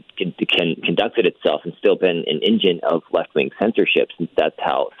conducted itself and still been an engine of left-wing censorship, since that's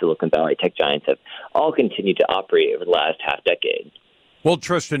how Silicon Valley tech giants have all continued to operate over the last half decade. Well,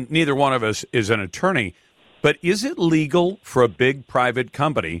 Tristan, neither one of us is an attorney, but is it legal for a big private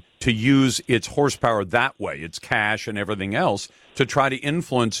company to use its horsepower that way, its cash and everything else, to try to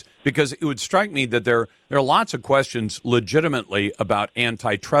influence? Because it would strike me that there are lots of questions legitimately about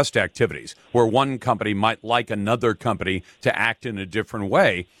antitrust activities, where one company might like another company to act in a different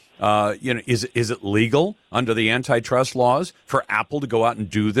way. Is it legal under the antitrust laws for Apple to go out and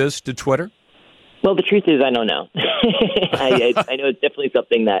do this to Twitter? Well, the truth is, I don't know. I know it's definitely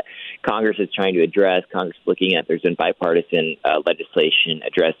something that Congress is trying to address. Congress is looking at, there's been bipartisan legislation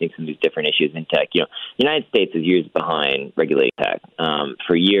addressing some of these different issues in tech. The United States is years behind regulating tech.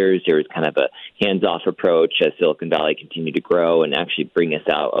 For years, there was kind of a hands-off approach as Silicon Valley continued to grow and actually bring us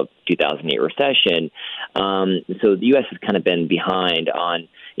out of 2008 recession. So the U.S. has kind of been behind on,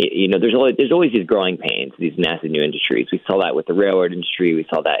 there's always these growing pains, these massive new industries. We saw that with the railroad industry. We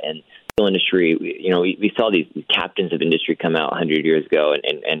saw that in industry. We saw these captains of industry come out 100 years ago,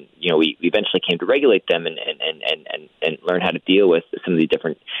 and we eventually came to regulate them and learn how to deal with some of these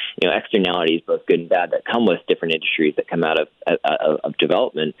different externalities, both good and bad, that come with different industries that come out of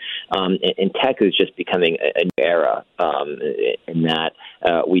development. And tech is just becoming a new era in that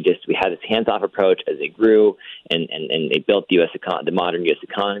we had this hands-off approach as they grew and they built the the modern U.S.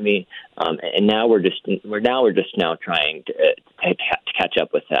 economy, and now we're just trying to catch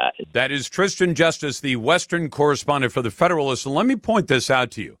up with that. That is Tristan Justice, the Western correspondent for The Federalist. And let me point this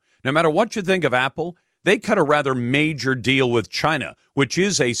out to you. No matter what you think of Apple, they cut a rather major deal with China, which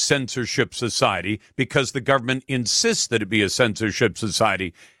is a censorship society, because the government insists that it be a censorship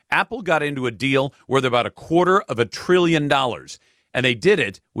society. Apple got into a deal worth about $250 billion, and they did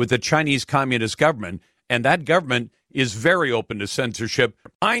it with the Chinese Communist government, and that government is very open to censorship.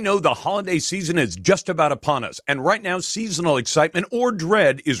 I know the holiday season is just about upon us, and right now seasonal excitement or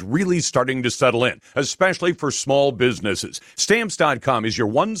dread is really starting to settle in, especially for small businesses. Stamps.com is your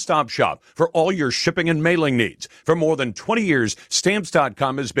one-stop shop for all your shipping and mailing needs. For more than 20 years,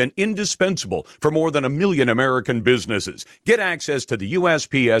 Stamps.com has been indispensable for more than 1 million American businesses. Get access to the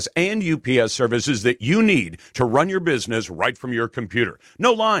USPS and UPS services that you need to run your business right from your computer.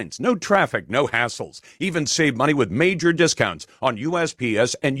 No lines, no traffic, no hassles. Even save money with major discounts on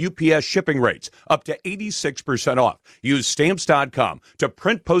USPS and UPS shipping rates, up to 86% off. Use Stamps.com to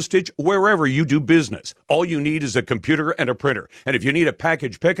print postage wherever you do business. All you need is a computer and a printer. And if you need a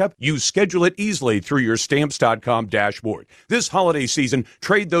package pickup, you schedule it easily through your Stamps.com dashboard. This holiday season,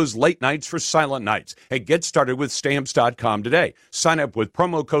 trade those late nights for silent nights and get started with Stamps.com today. Sign up with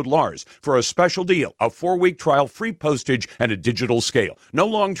promo code Lars for a special deal, a 4-week trial, free postage, and a digital scale. No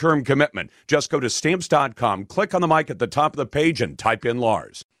long-term commitment. Just go to Stamps.com, click on the mic at the top of the page, and type in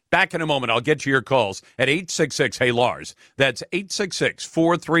Lars. Back in a moment. I'll get to your calls at 866-HEY-LARS. That's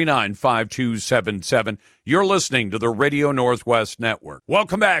 866-439-5277. You're listening to the Radio Northwest Network.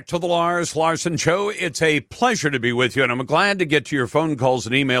 Welcome back to the Lars Larson Show. It's a pleasure to be with you, and I'm glad to get to your phone calls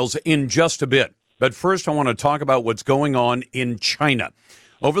and emails in just a bit. But first, I want to talk about what's going on in China.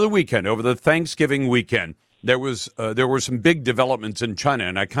 Over the weekend, over the Thanksgiving weekend, there were some big developments in China,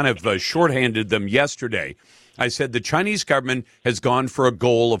 and I kind of shorthanded them yesterday. I said the Chinese government has gone for a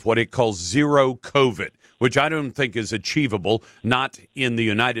goal of what it calls zero COVID, which I don't think is achievable, not in the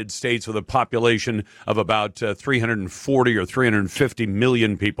United States with a population of about 340 or 350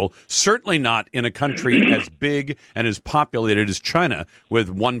 million people, certainly not in a country as big and as populated as China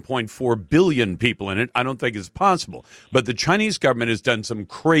with 1.4 billion people in it. I don't think it's possible. But the Chinese government has done some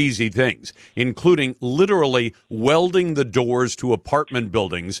crazy things, including literally welding the doors to apartment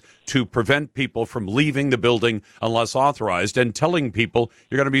buildings to prevent people from leaving the building unless authorized, and telling people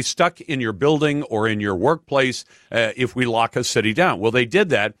you're going to be stuck in your building or in your workplace if we lock a city down. Well, they did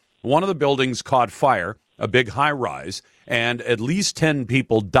that. One of the buildings caught fire, a big high rise, and at least 10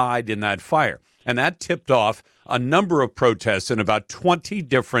 people died in that fire. And that tipped off a number of protests in about 20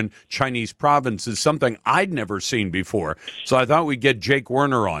 different Chinese provinces, something I'd never seen before. So I thought we'd get Jake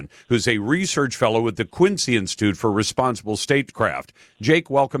Werner on, who's a research fellow with the Quincy Institute for Responsible Statecraft. Jake,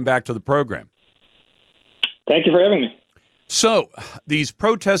 welcome back to the program. Thank you for having me. So these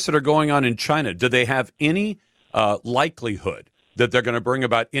protests that are going on in China, do they have any likelihood that they're going to bring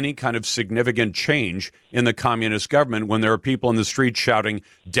about any kind of significant change in the communist government when there are people in the streets shouting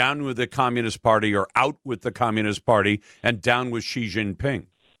down with the Communist Party or out with the Communist Party and down with Xi Jinping?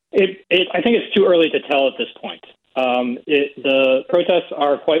 I think it's too early to tell at this point. The protests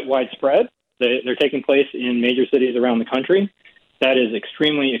are quite widespread. They're taking place in major cities around the country. That is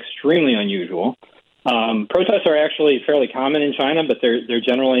extremely, extremely unusual. Protests are actually fairly common in China, but they're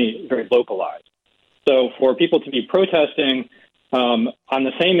generally very localized. So for people to be protesting on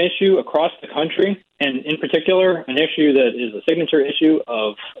the same issue across the country, and in particular, an issue that is a signature issue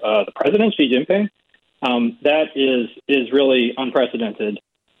of the president, Xi Jinping, that is really unprecedented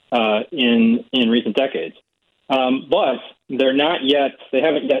in recent decades. But they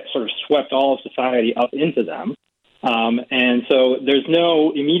haven't yet sort of swept all of society up into them. And so there's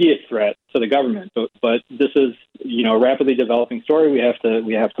no immediate threat to the government, but this is, a rapidly developing story. We have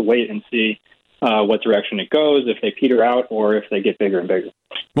to wait and see what direction it goes, if they peter out or if they get bigger and bigger.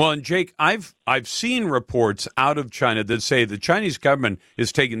 Well, and Jake, I've seen reports out of China that say the Chinese government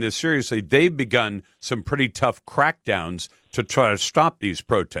is taking this seriously. They've begun some pretty tough crackdowns to try to stop these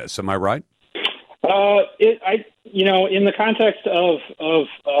protests. Am I right? In the context of a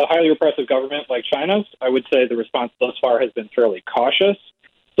highly repressive government like China's, I would say the response thus far has been fairly cautious.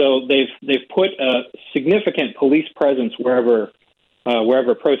 So they've put a significant police presence wherever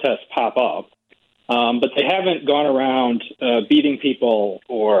protests pop up, but they haven't gone around beating people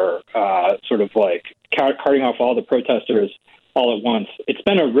or sort of like carting off all the protesters all at once. It's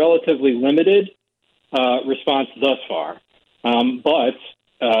been a relatively limited response thus far, but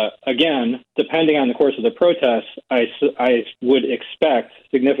again, depending on the course of the protests, I would expect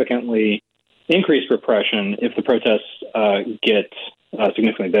significantly increased repression if the protests get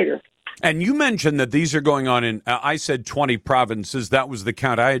significantly bigger. And you mentioned that these are going on in, I said 20 provinces. That was the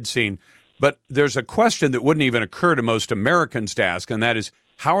count I had seen. But there's a question that wouldn't even occur to most Americans to ask, and that is,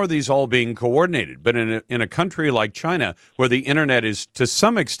 how are these all being coordinated? But in a country like China, where the internet is to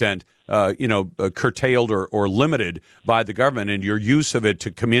some extent, curtailed or limited by the government, and your use of it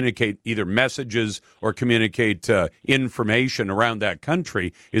to communicate either messages or communicate information around that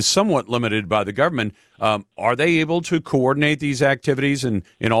country is somewhat limited by the government. Are they able to coordinate these activities in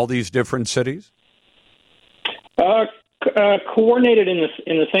all these different cities? Coordinated in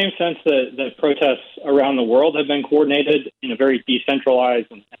the same sense that protests around the world have been coordinated in a very decentralized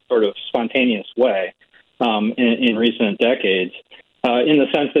and sort of spontaneous way in recent decades. In the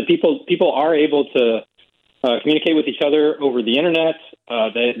sense that people are able to communicate with each other over the internet.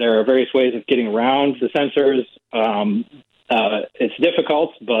 There are various ways of getting around the censors. It's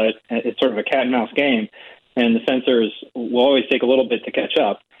difficult, but it's sort of a cat and mouse game, and the censors will always take a little bit to catch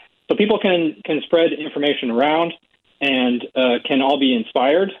up. So people can spread information around and can all be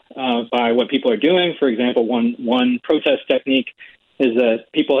inspired by what people are doing. For example, one protest technique is that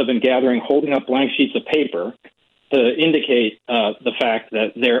people have been gathering, holding up blank sheets of paper to indicate the fact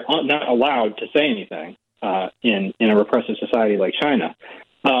that they're not allowed to say anything in a repressive society like China.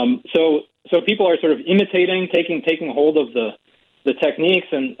 So people are sort of imitating, taking hold of the techniques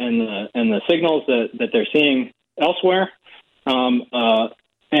and the signals that they're seeing elsewhere,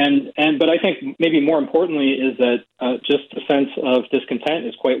 But I think maybe more importantly is that just the sense of discontent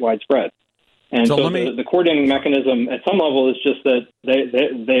is quite widespread. And so the coordinating mechanism at some level is just that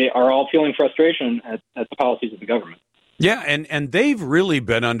they are all feeling frustration at the policies of the government. Yeah, and they've really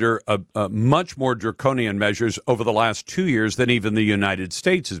been under a much more draconian measures over the last 2 years than even the United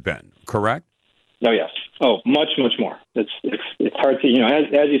States has been, correct? Oh, yes. Oh, much more. It's hard to,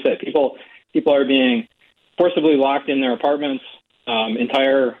 as you said, people are being forcibly locked in their apartments.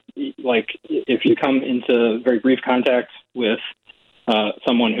 If you come into very brief contact with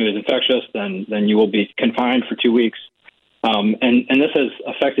someone who is infectious, then you will be confined for 2 weeks. And this has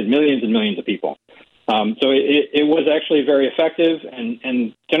affected millions and millions of people. So it was actually very effective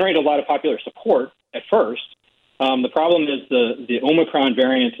and generated a lot of popular support at first. The problem is the Omicron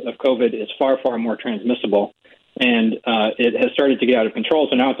variant of COVID is far, far more transmissible, and it has started to get out of control.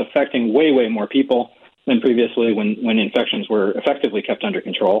 So now it's affecting way, way more people than previously when infections were effectively kept under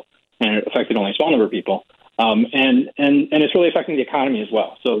control, and it affected only a small number of people. And it's really affecting the economy as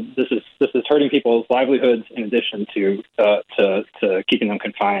well. So this is hurting people's livelihoods in addition to keeping them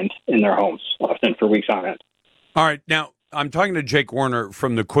confined in their homes, often for weeks on end. All right. Now, I'm talking to Jake Warner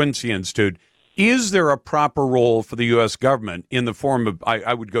from the Quincy Institute. Is there a proper role for the U.S. government in the form of,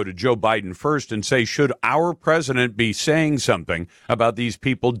 I would go to Joe Biden first and say, should our president be saying something about these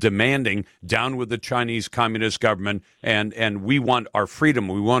people demanding down with the Chinese Communist government and we want our freedom,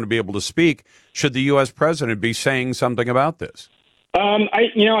 we want to be able to speak? Should the U.S. president be saying something about this?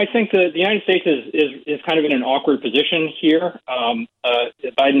 I think the United States is kind of in an awkward position here.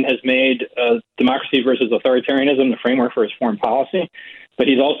 Biden has made democracy versus authoritarianism the framework for his foreign policy, but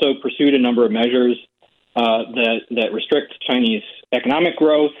he's also pursued a number of measures that restrict Chinese economic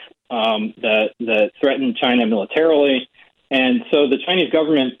growth, that threaten China militarily. And so the Chinese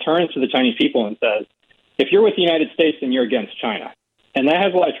government turns to the Chinese people and says, if you're with the United States, then you're against China. And that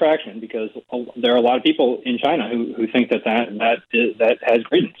has a lot of traction because there are a lot of people in China who think that has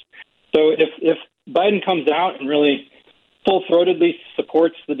credence. So if Biden comes out and really full-throatedly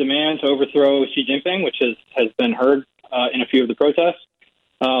supports the demand to overthrow Xi Jinping, which has been heard in a few of the protests,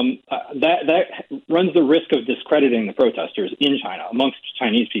 that runs the risk of discrediting the protesters in China amongst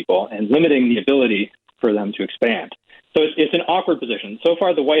Chinese people and limiting the ability for them to expand. So it's an awkward position. So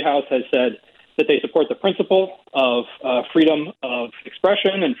far, the White House has said that they support the principle of freedom of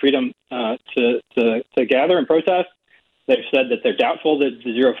expression and freedom to gather and protest. They've said that they're doubtful that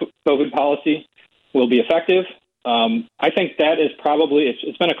the zero COVID policy will be effective. I think that is probably,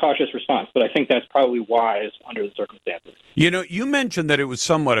 it's been a cautious response, but I think that's probably wise under the circumstances. You mentioned that it was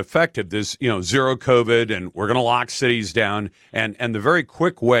somewhat effective, this, zero COVID, and we're going to lock cities down, and the very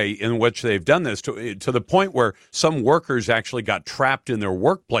quick way in which they've done this to the point where some workers actually got trapped in their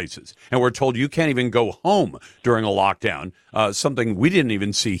workplaces and were told you can't even go home during a lockdown, something we didn't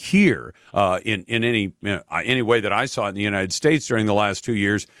even see here in any way that I saw in the United States during the last 2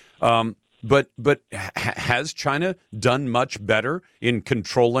 years. But has China done much better in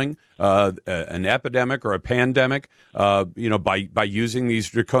controlling an epidemic or a pandemic, by using these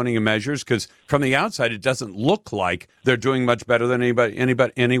draconian measures? Because from the outside, it doesn't look like they're doing much better than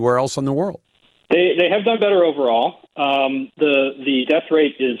anybody anywhere else in the world. They have done better overall. The death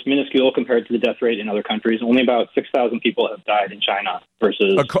rate is minuscule compared to the death rate in other countries. Only about 6,000 people have died in China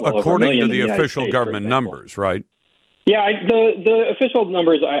versus according to the official government numbers, right? Yeah, the official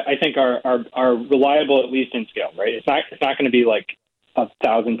numbers I think are reliable, at least in scale. Right, it's not going to be like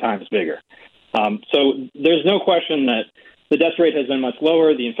 1,000 times bigger. So there's no question that the death rate has been much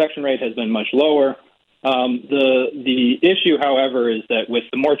lower, the infection rate has been much lower. The issue, however, is that with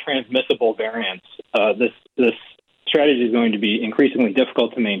the more transmissible variants, this strategy is going to be increasingly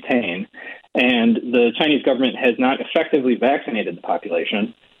difficult to maintain, and the Chinese government has not effectively vaccinated the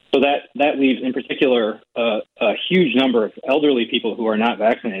population. So that leaves, in particular, a huge number of elderly people who are not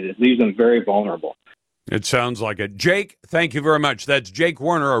vaccinated, leaves them very vulnerable. It sounds like it. Jake, thank you very much. That's Jake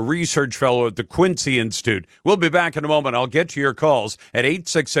Warner, a research fellow at the Quincy Institute. We'll be back in a moment. I'll get to your calls at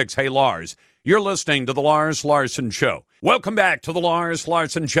 866-HEY-LARS. You're listening to The Lars Larson Show. Welcome back to The Lars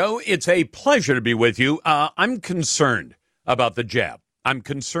Larson Show. It's a pleasure to be with you. I'm concerned about the jab. I'm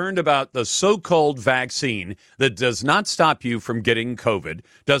concerned about the so-called vaccine that does not stop you from getting COVID,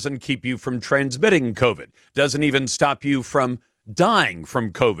 doesn't keep you from transmitting COVID, doesn't even stop you from dying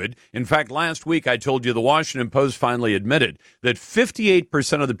from COVID. In fact, last week I told you the Washington Post finally admitted that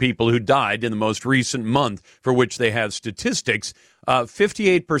 58% of the people who died in the most recent month for which they have statistics,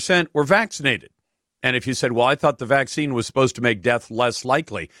 58% were vaccinated. And if you said, well, I thought the vaccine was supposed to make death less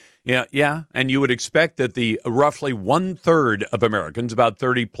likely. Yeah. And you would expect that the roughly 1/3 of Americans, about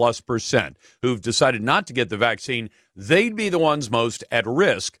 30+%, who've decided not to get the vaccine, they'd be the ones most at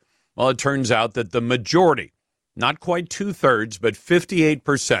risk. Well, it turns out that the majority, not quite 2/3, but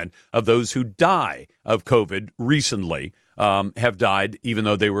 58% of those who die of COVID recently have died even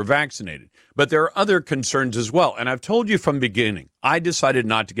though they were vaccinated. But there are other concerns as well. And I've told you from the beginning, I decided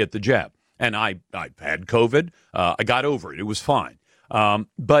not to get the jab. And I had COVID. I got over it. It was fine.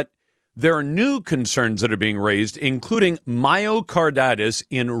 But there are new concerns that are being raised, including myocarditis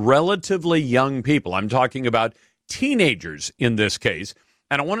in relatively young people. I'm talking about teenagers in this case.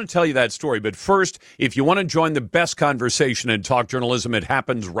 And I want to tell you that story. But first, if you want to join the best conversation in talk journalism, it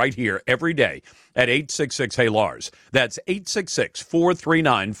happens right here every day at 866-HEY-LARS. That's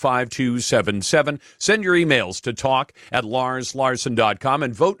 866-439-5277. Send your emails to talk@LarsLarson.com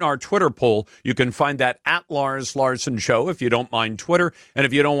and vote in our Twitter poll. You can find that at Lars Larson Show if you don't mind Twitter. And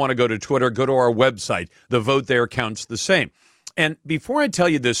if you don't want to go to Twitter, go to our website. The vote there counts the same. And before I tell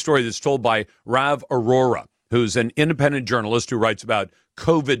you this story that's told by Rav Arora, who's an independent journalist who writes about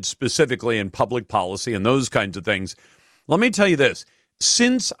COVID specifically and public policy and those kinds of things, let me tell you this.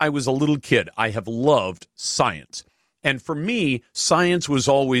 Since I was a little kid, I have loved science. And for me, science was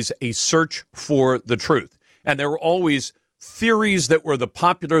always a search for the truth. And there were always theories that were the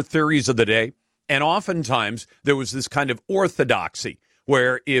popular theories of the day. And oftentimes there was this kind of orthodoxy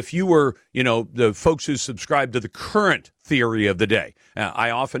where if you were, the folks who subscribed to the current theory of the day, I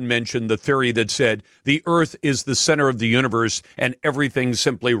often mention the theory that said the Earth is the center of the universe and everything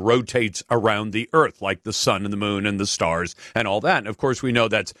simply rotates around the Earth, like the sun and the moon and the stars and all that. And of course, we know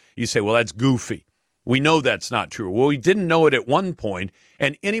you say, well, that's goofy. We know that's not true. Well, we didn't know it at one point,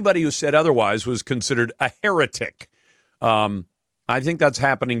 and anybody who said otherwise was considered a heretic. I think that's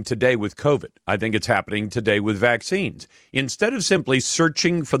happening today with COVID. I think it's happening today with vaccines. Instead of simply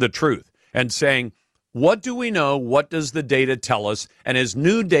searching for the truth and saying, what do we know? What does the data tell us? And as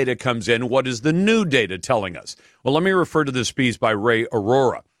new data comes in, what is the new data telling us? Well, let me refer to this piece by Ray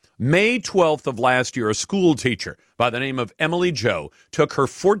Arora. May 12th of last year, a school teacher by the name of Emily Jo took her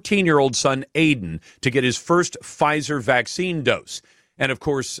 14-year-old son, Aiden, to get his first Pfizer vaccine dose. And, of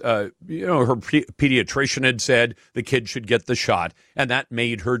course, her pediatrician had said the kid should get the shot, and that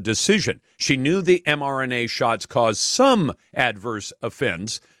made her decision. She knew the mRNA shots caused some adverse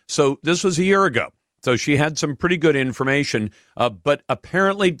effects, so this was a year ago. So she had some pretty good information, but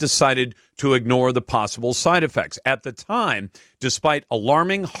apparently decided to ignore the possible side effects. At the time, despite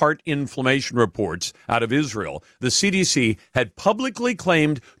alarming heart inflammation reports out of Israel, the CDC had publicly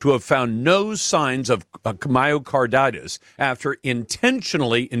claimed to have found no signs of myocarditis after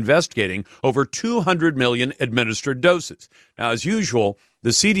intentionally investigating over 200 million administered doses. Now, as usual, the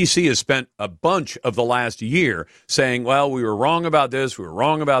CDC has spent a bunch of the last year saying, well, we were wrong about this, we were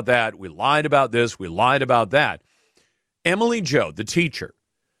wrong about that, we lied about this, we lied about that. Emily Jo, the teacher,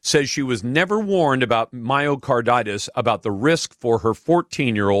 says she was never warned about myocarditis, about the risk for her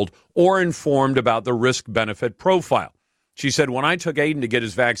 14-year-old, or informed about the risk-benefit profile. She said, when I took Aiden to get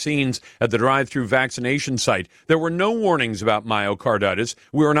his vaccines at the drive-through vaccination site, there were no warnings about myocarditis.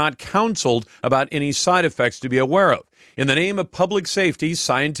 We were not counseled about any side effects to be aware of. In the name of public safety,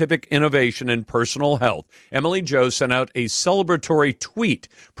 scientific innovation, and personal health, Emily Jo sent out a celebratory tweet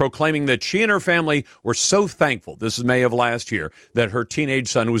proclaiming that she and her family were so thankful, this is May of last year, that her teenage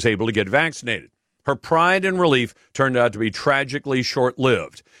son was able to get vaccinated. Her pride and relief turned out to be tragically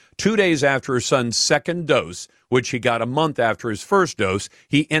short-lived. 2 days after her son's second dose, which he got a month after his first dose,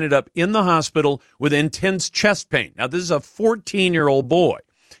 he ended up in the hospital with intense chest pain. Now, this is a 14-year-old boy.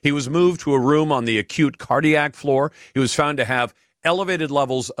 He was moved to a room on the acute cardiac floor. He was found to have elevated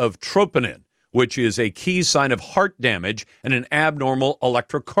levels of troponin, which is a key sign of heart damage, and an abnormal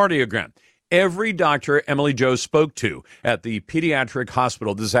electrocardiogram. Every doctor Emily Jo spoke to at the pediatric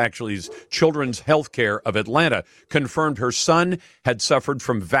hospital, this actually is Children's Healthcare of Atlanta, confirmed her son had suffered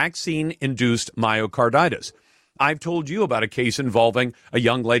from vaccine-induced myocarditis. I've told you about a case involving a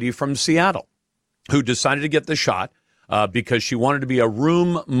young lady from Seattle who decided to get the shot because she wanted to be a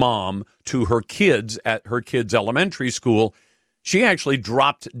room mom to her kids at her kids' elementary school. She actually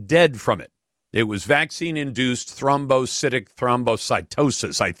dropped dead from it. It was vaccine-induced thrombocytic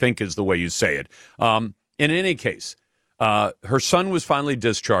thrombocytosis, I think is the way you say it. In any case, her son was finally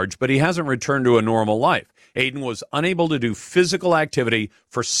discharged, but he hasn't returned to a normal life. Aiden was unable to do physical activity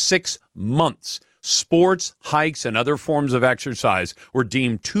for 6 months. Sports, hikes, and other forms of exercise were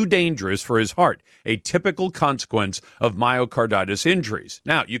deemed too dangerous for his heart, a typical consequence of myocarditis injuries.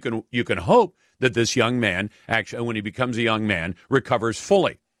 Now, you can hope that this young man, actually, when he becomes a young man, recovers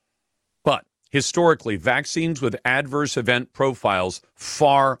fully. But historically, vaccines with adverse event profiles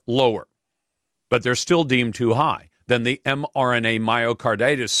far lower, but they're still deemed too high. Then the mRNA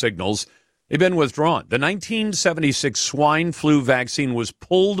myocarditis signals, they've been withdrawn. The 1976 swine flu vaccine was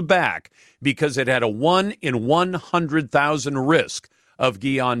pulled back because it had a 1 in 100,000 risk of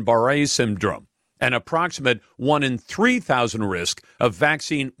Guillain-Barré syndrome, an approximate 1 in 3,000 risk of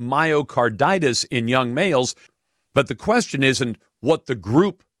vaccine myocarditis in young males. But the question isn't what the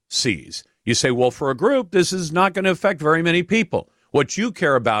group sees. You say, well, for a group, this is not going to affect very many people. What you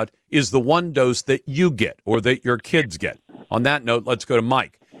care about is the one dose that you get or that your kids get. On that note, let's go to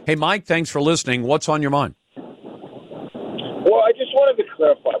Mike. Hey, Mike, thanks for listening. What's on your mind? Well, I just wanted to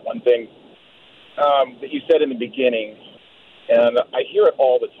clarify one thing that you said in the beginning, and I hear it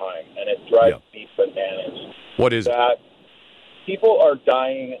all the time, and it drives me bananas. What is that? People are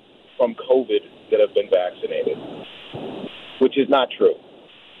dying from COVID that have been vaccinated, which is not true.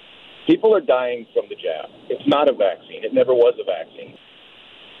 People are dying from the jab. It's not a vaccine. It never was a vaccine.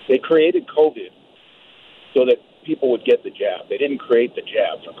 They created COVID so that people would get the jab. They didn't create the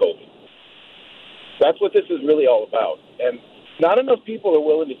jab for COVID. That's what this is really all about. And not enough people are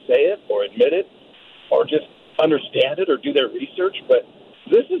willing to say it or admit it or just understand it or do their research, but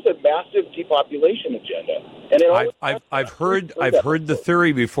this is a massive depopulation agenda. And I've heard the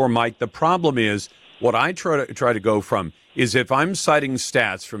theory before, Mike. The problem is what I try to go from is if I'm citing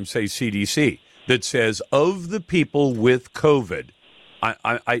stats from, say, CDC that says of the people with COVID,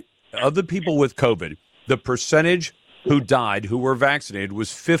 the percentage who died who were vaccinated was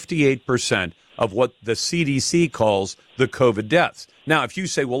 58% of what the CDC calls the COVID deaths. Now, if you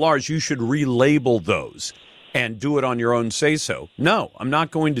say, well, Lars, you should relabel those and do it on your own say-so. No, I'm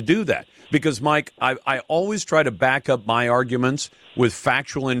not going to do that because, Mike, I always try to back up my arguments with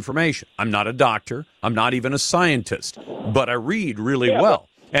factual information. I'm not a doctor. I'm not even a scientist, but I read really well.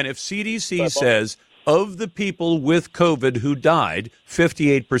 And if CDC says of the people with COVID who died,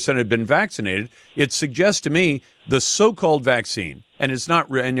 58% had been vaccinated, it suggests to me the so-called vaccine, and it's not,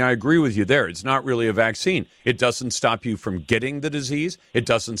 and I agree with you there, it's not really a vaccine. It doesn't stop you from getting the disease. It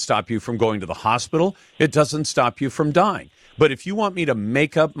doesn't stop you from going to the hospital. It doesn't stop you from dying. But if you want me to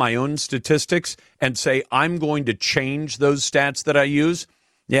make up my own statistics and say I'm going to change those stats that I use,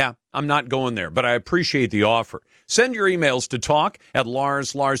 yeah, I'm not going there. But I appreciate the offer. Send your emails to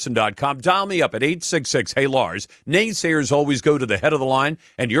talk@LarsLarson.com. Dial me up at 866-HEY-LARS. Naysayers always go to the head of the line,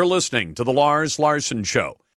 and you're listening to The Lars Larson Show.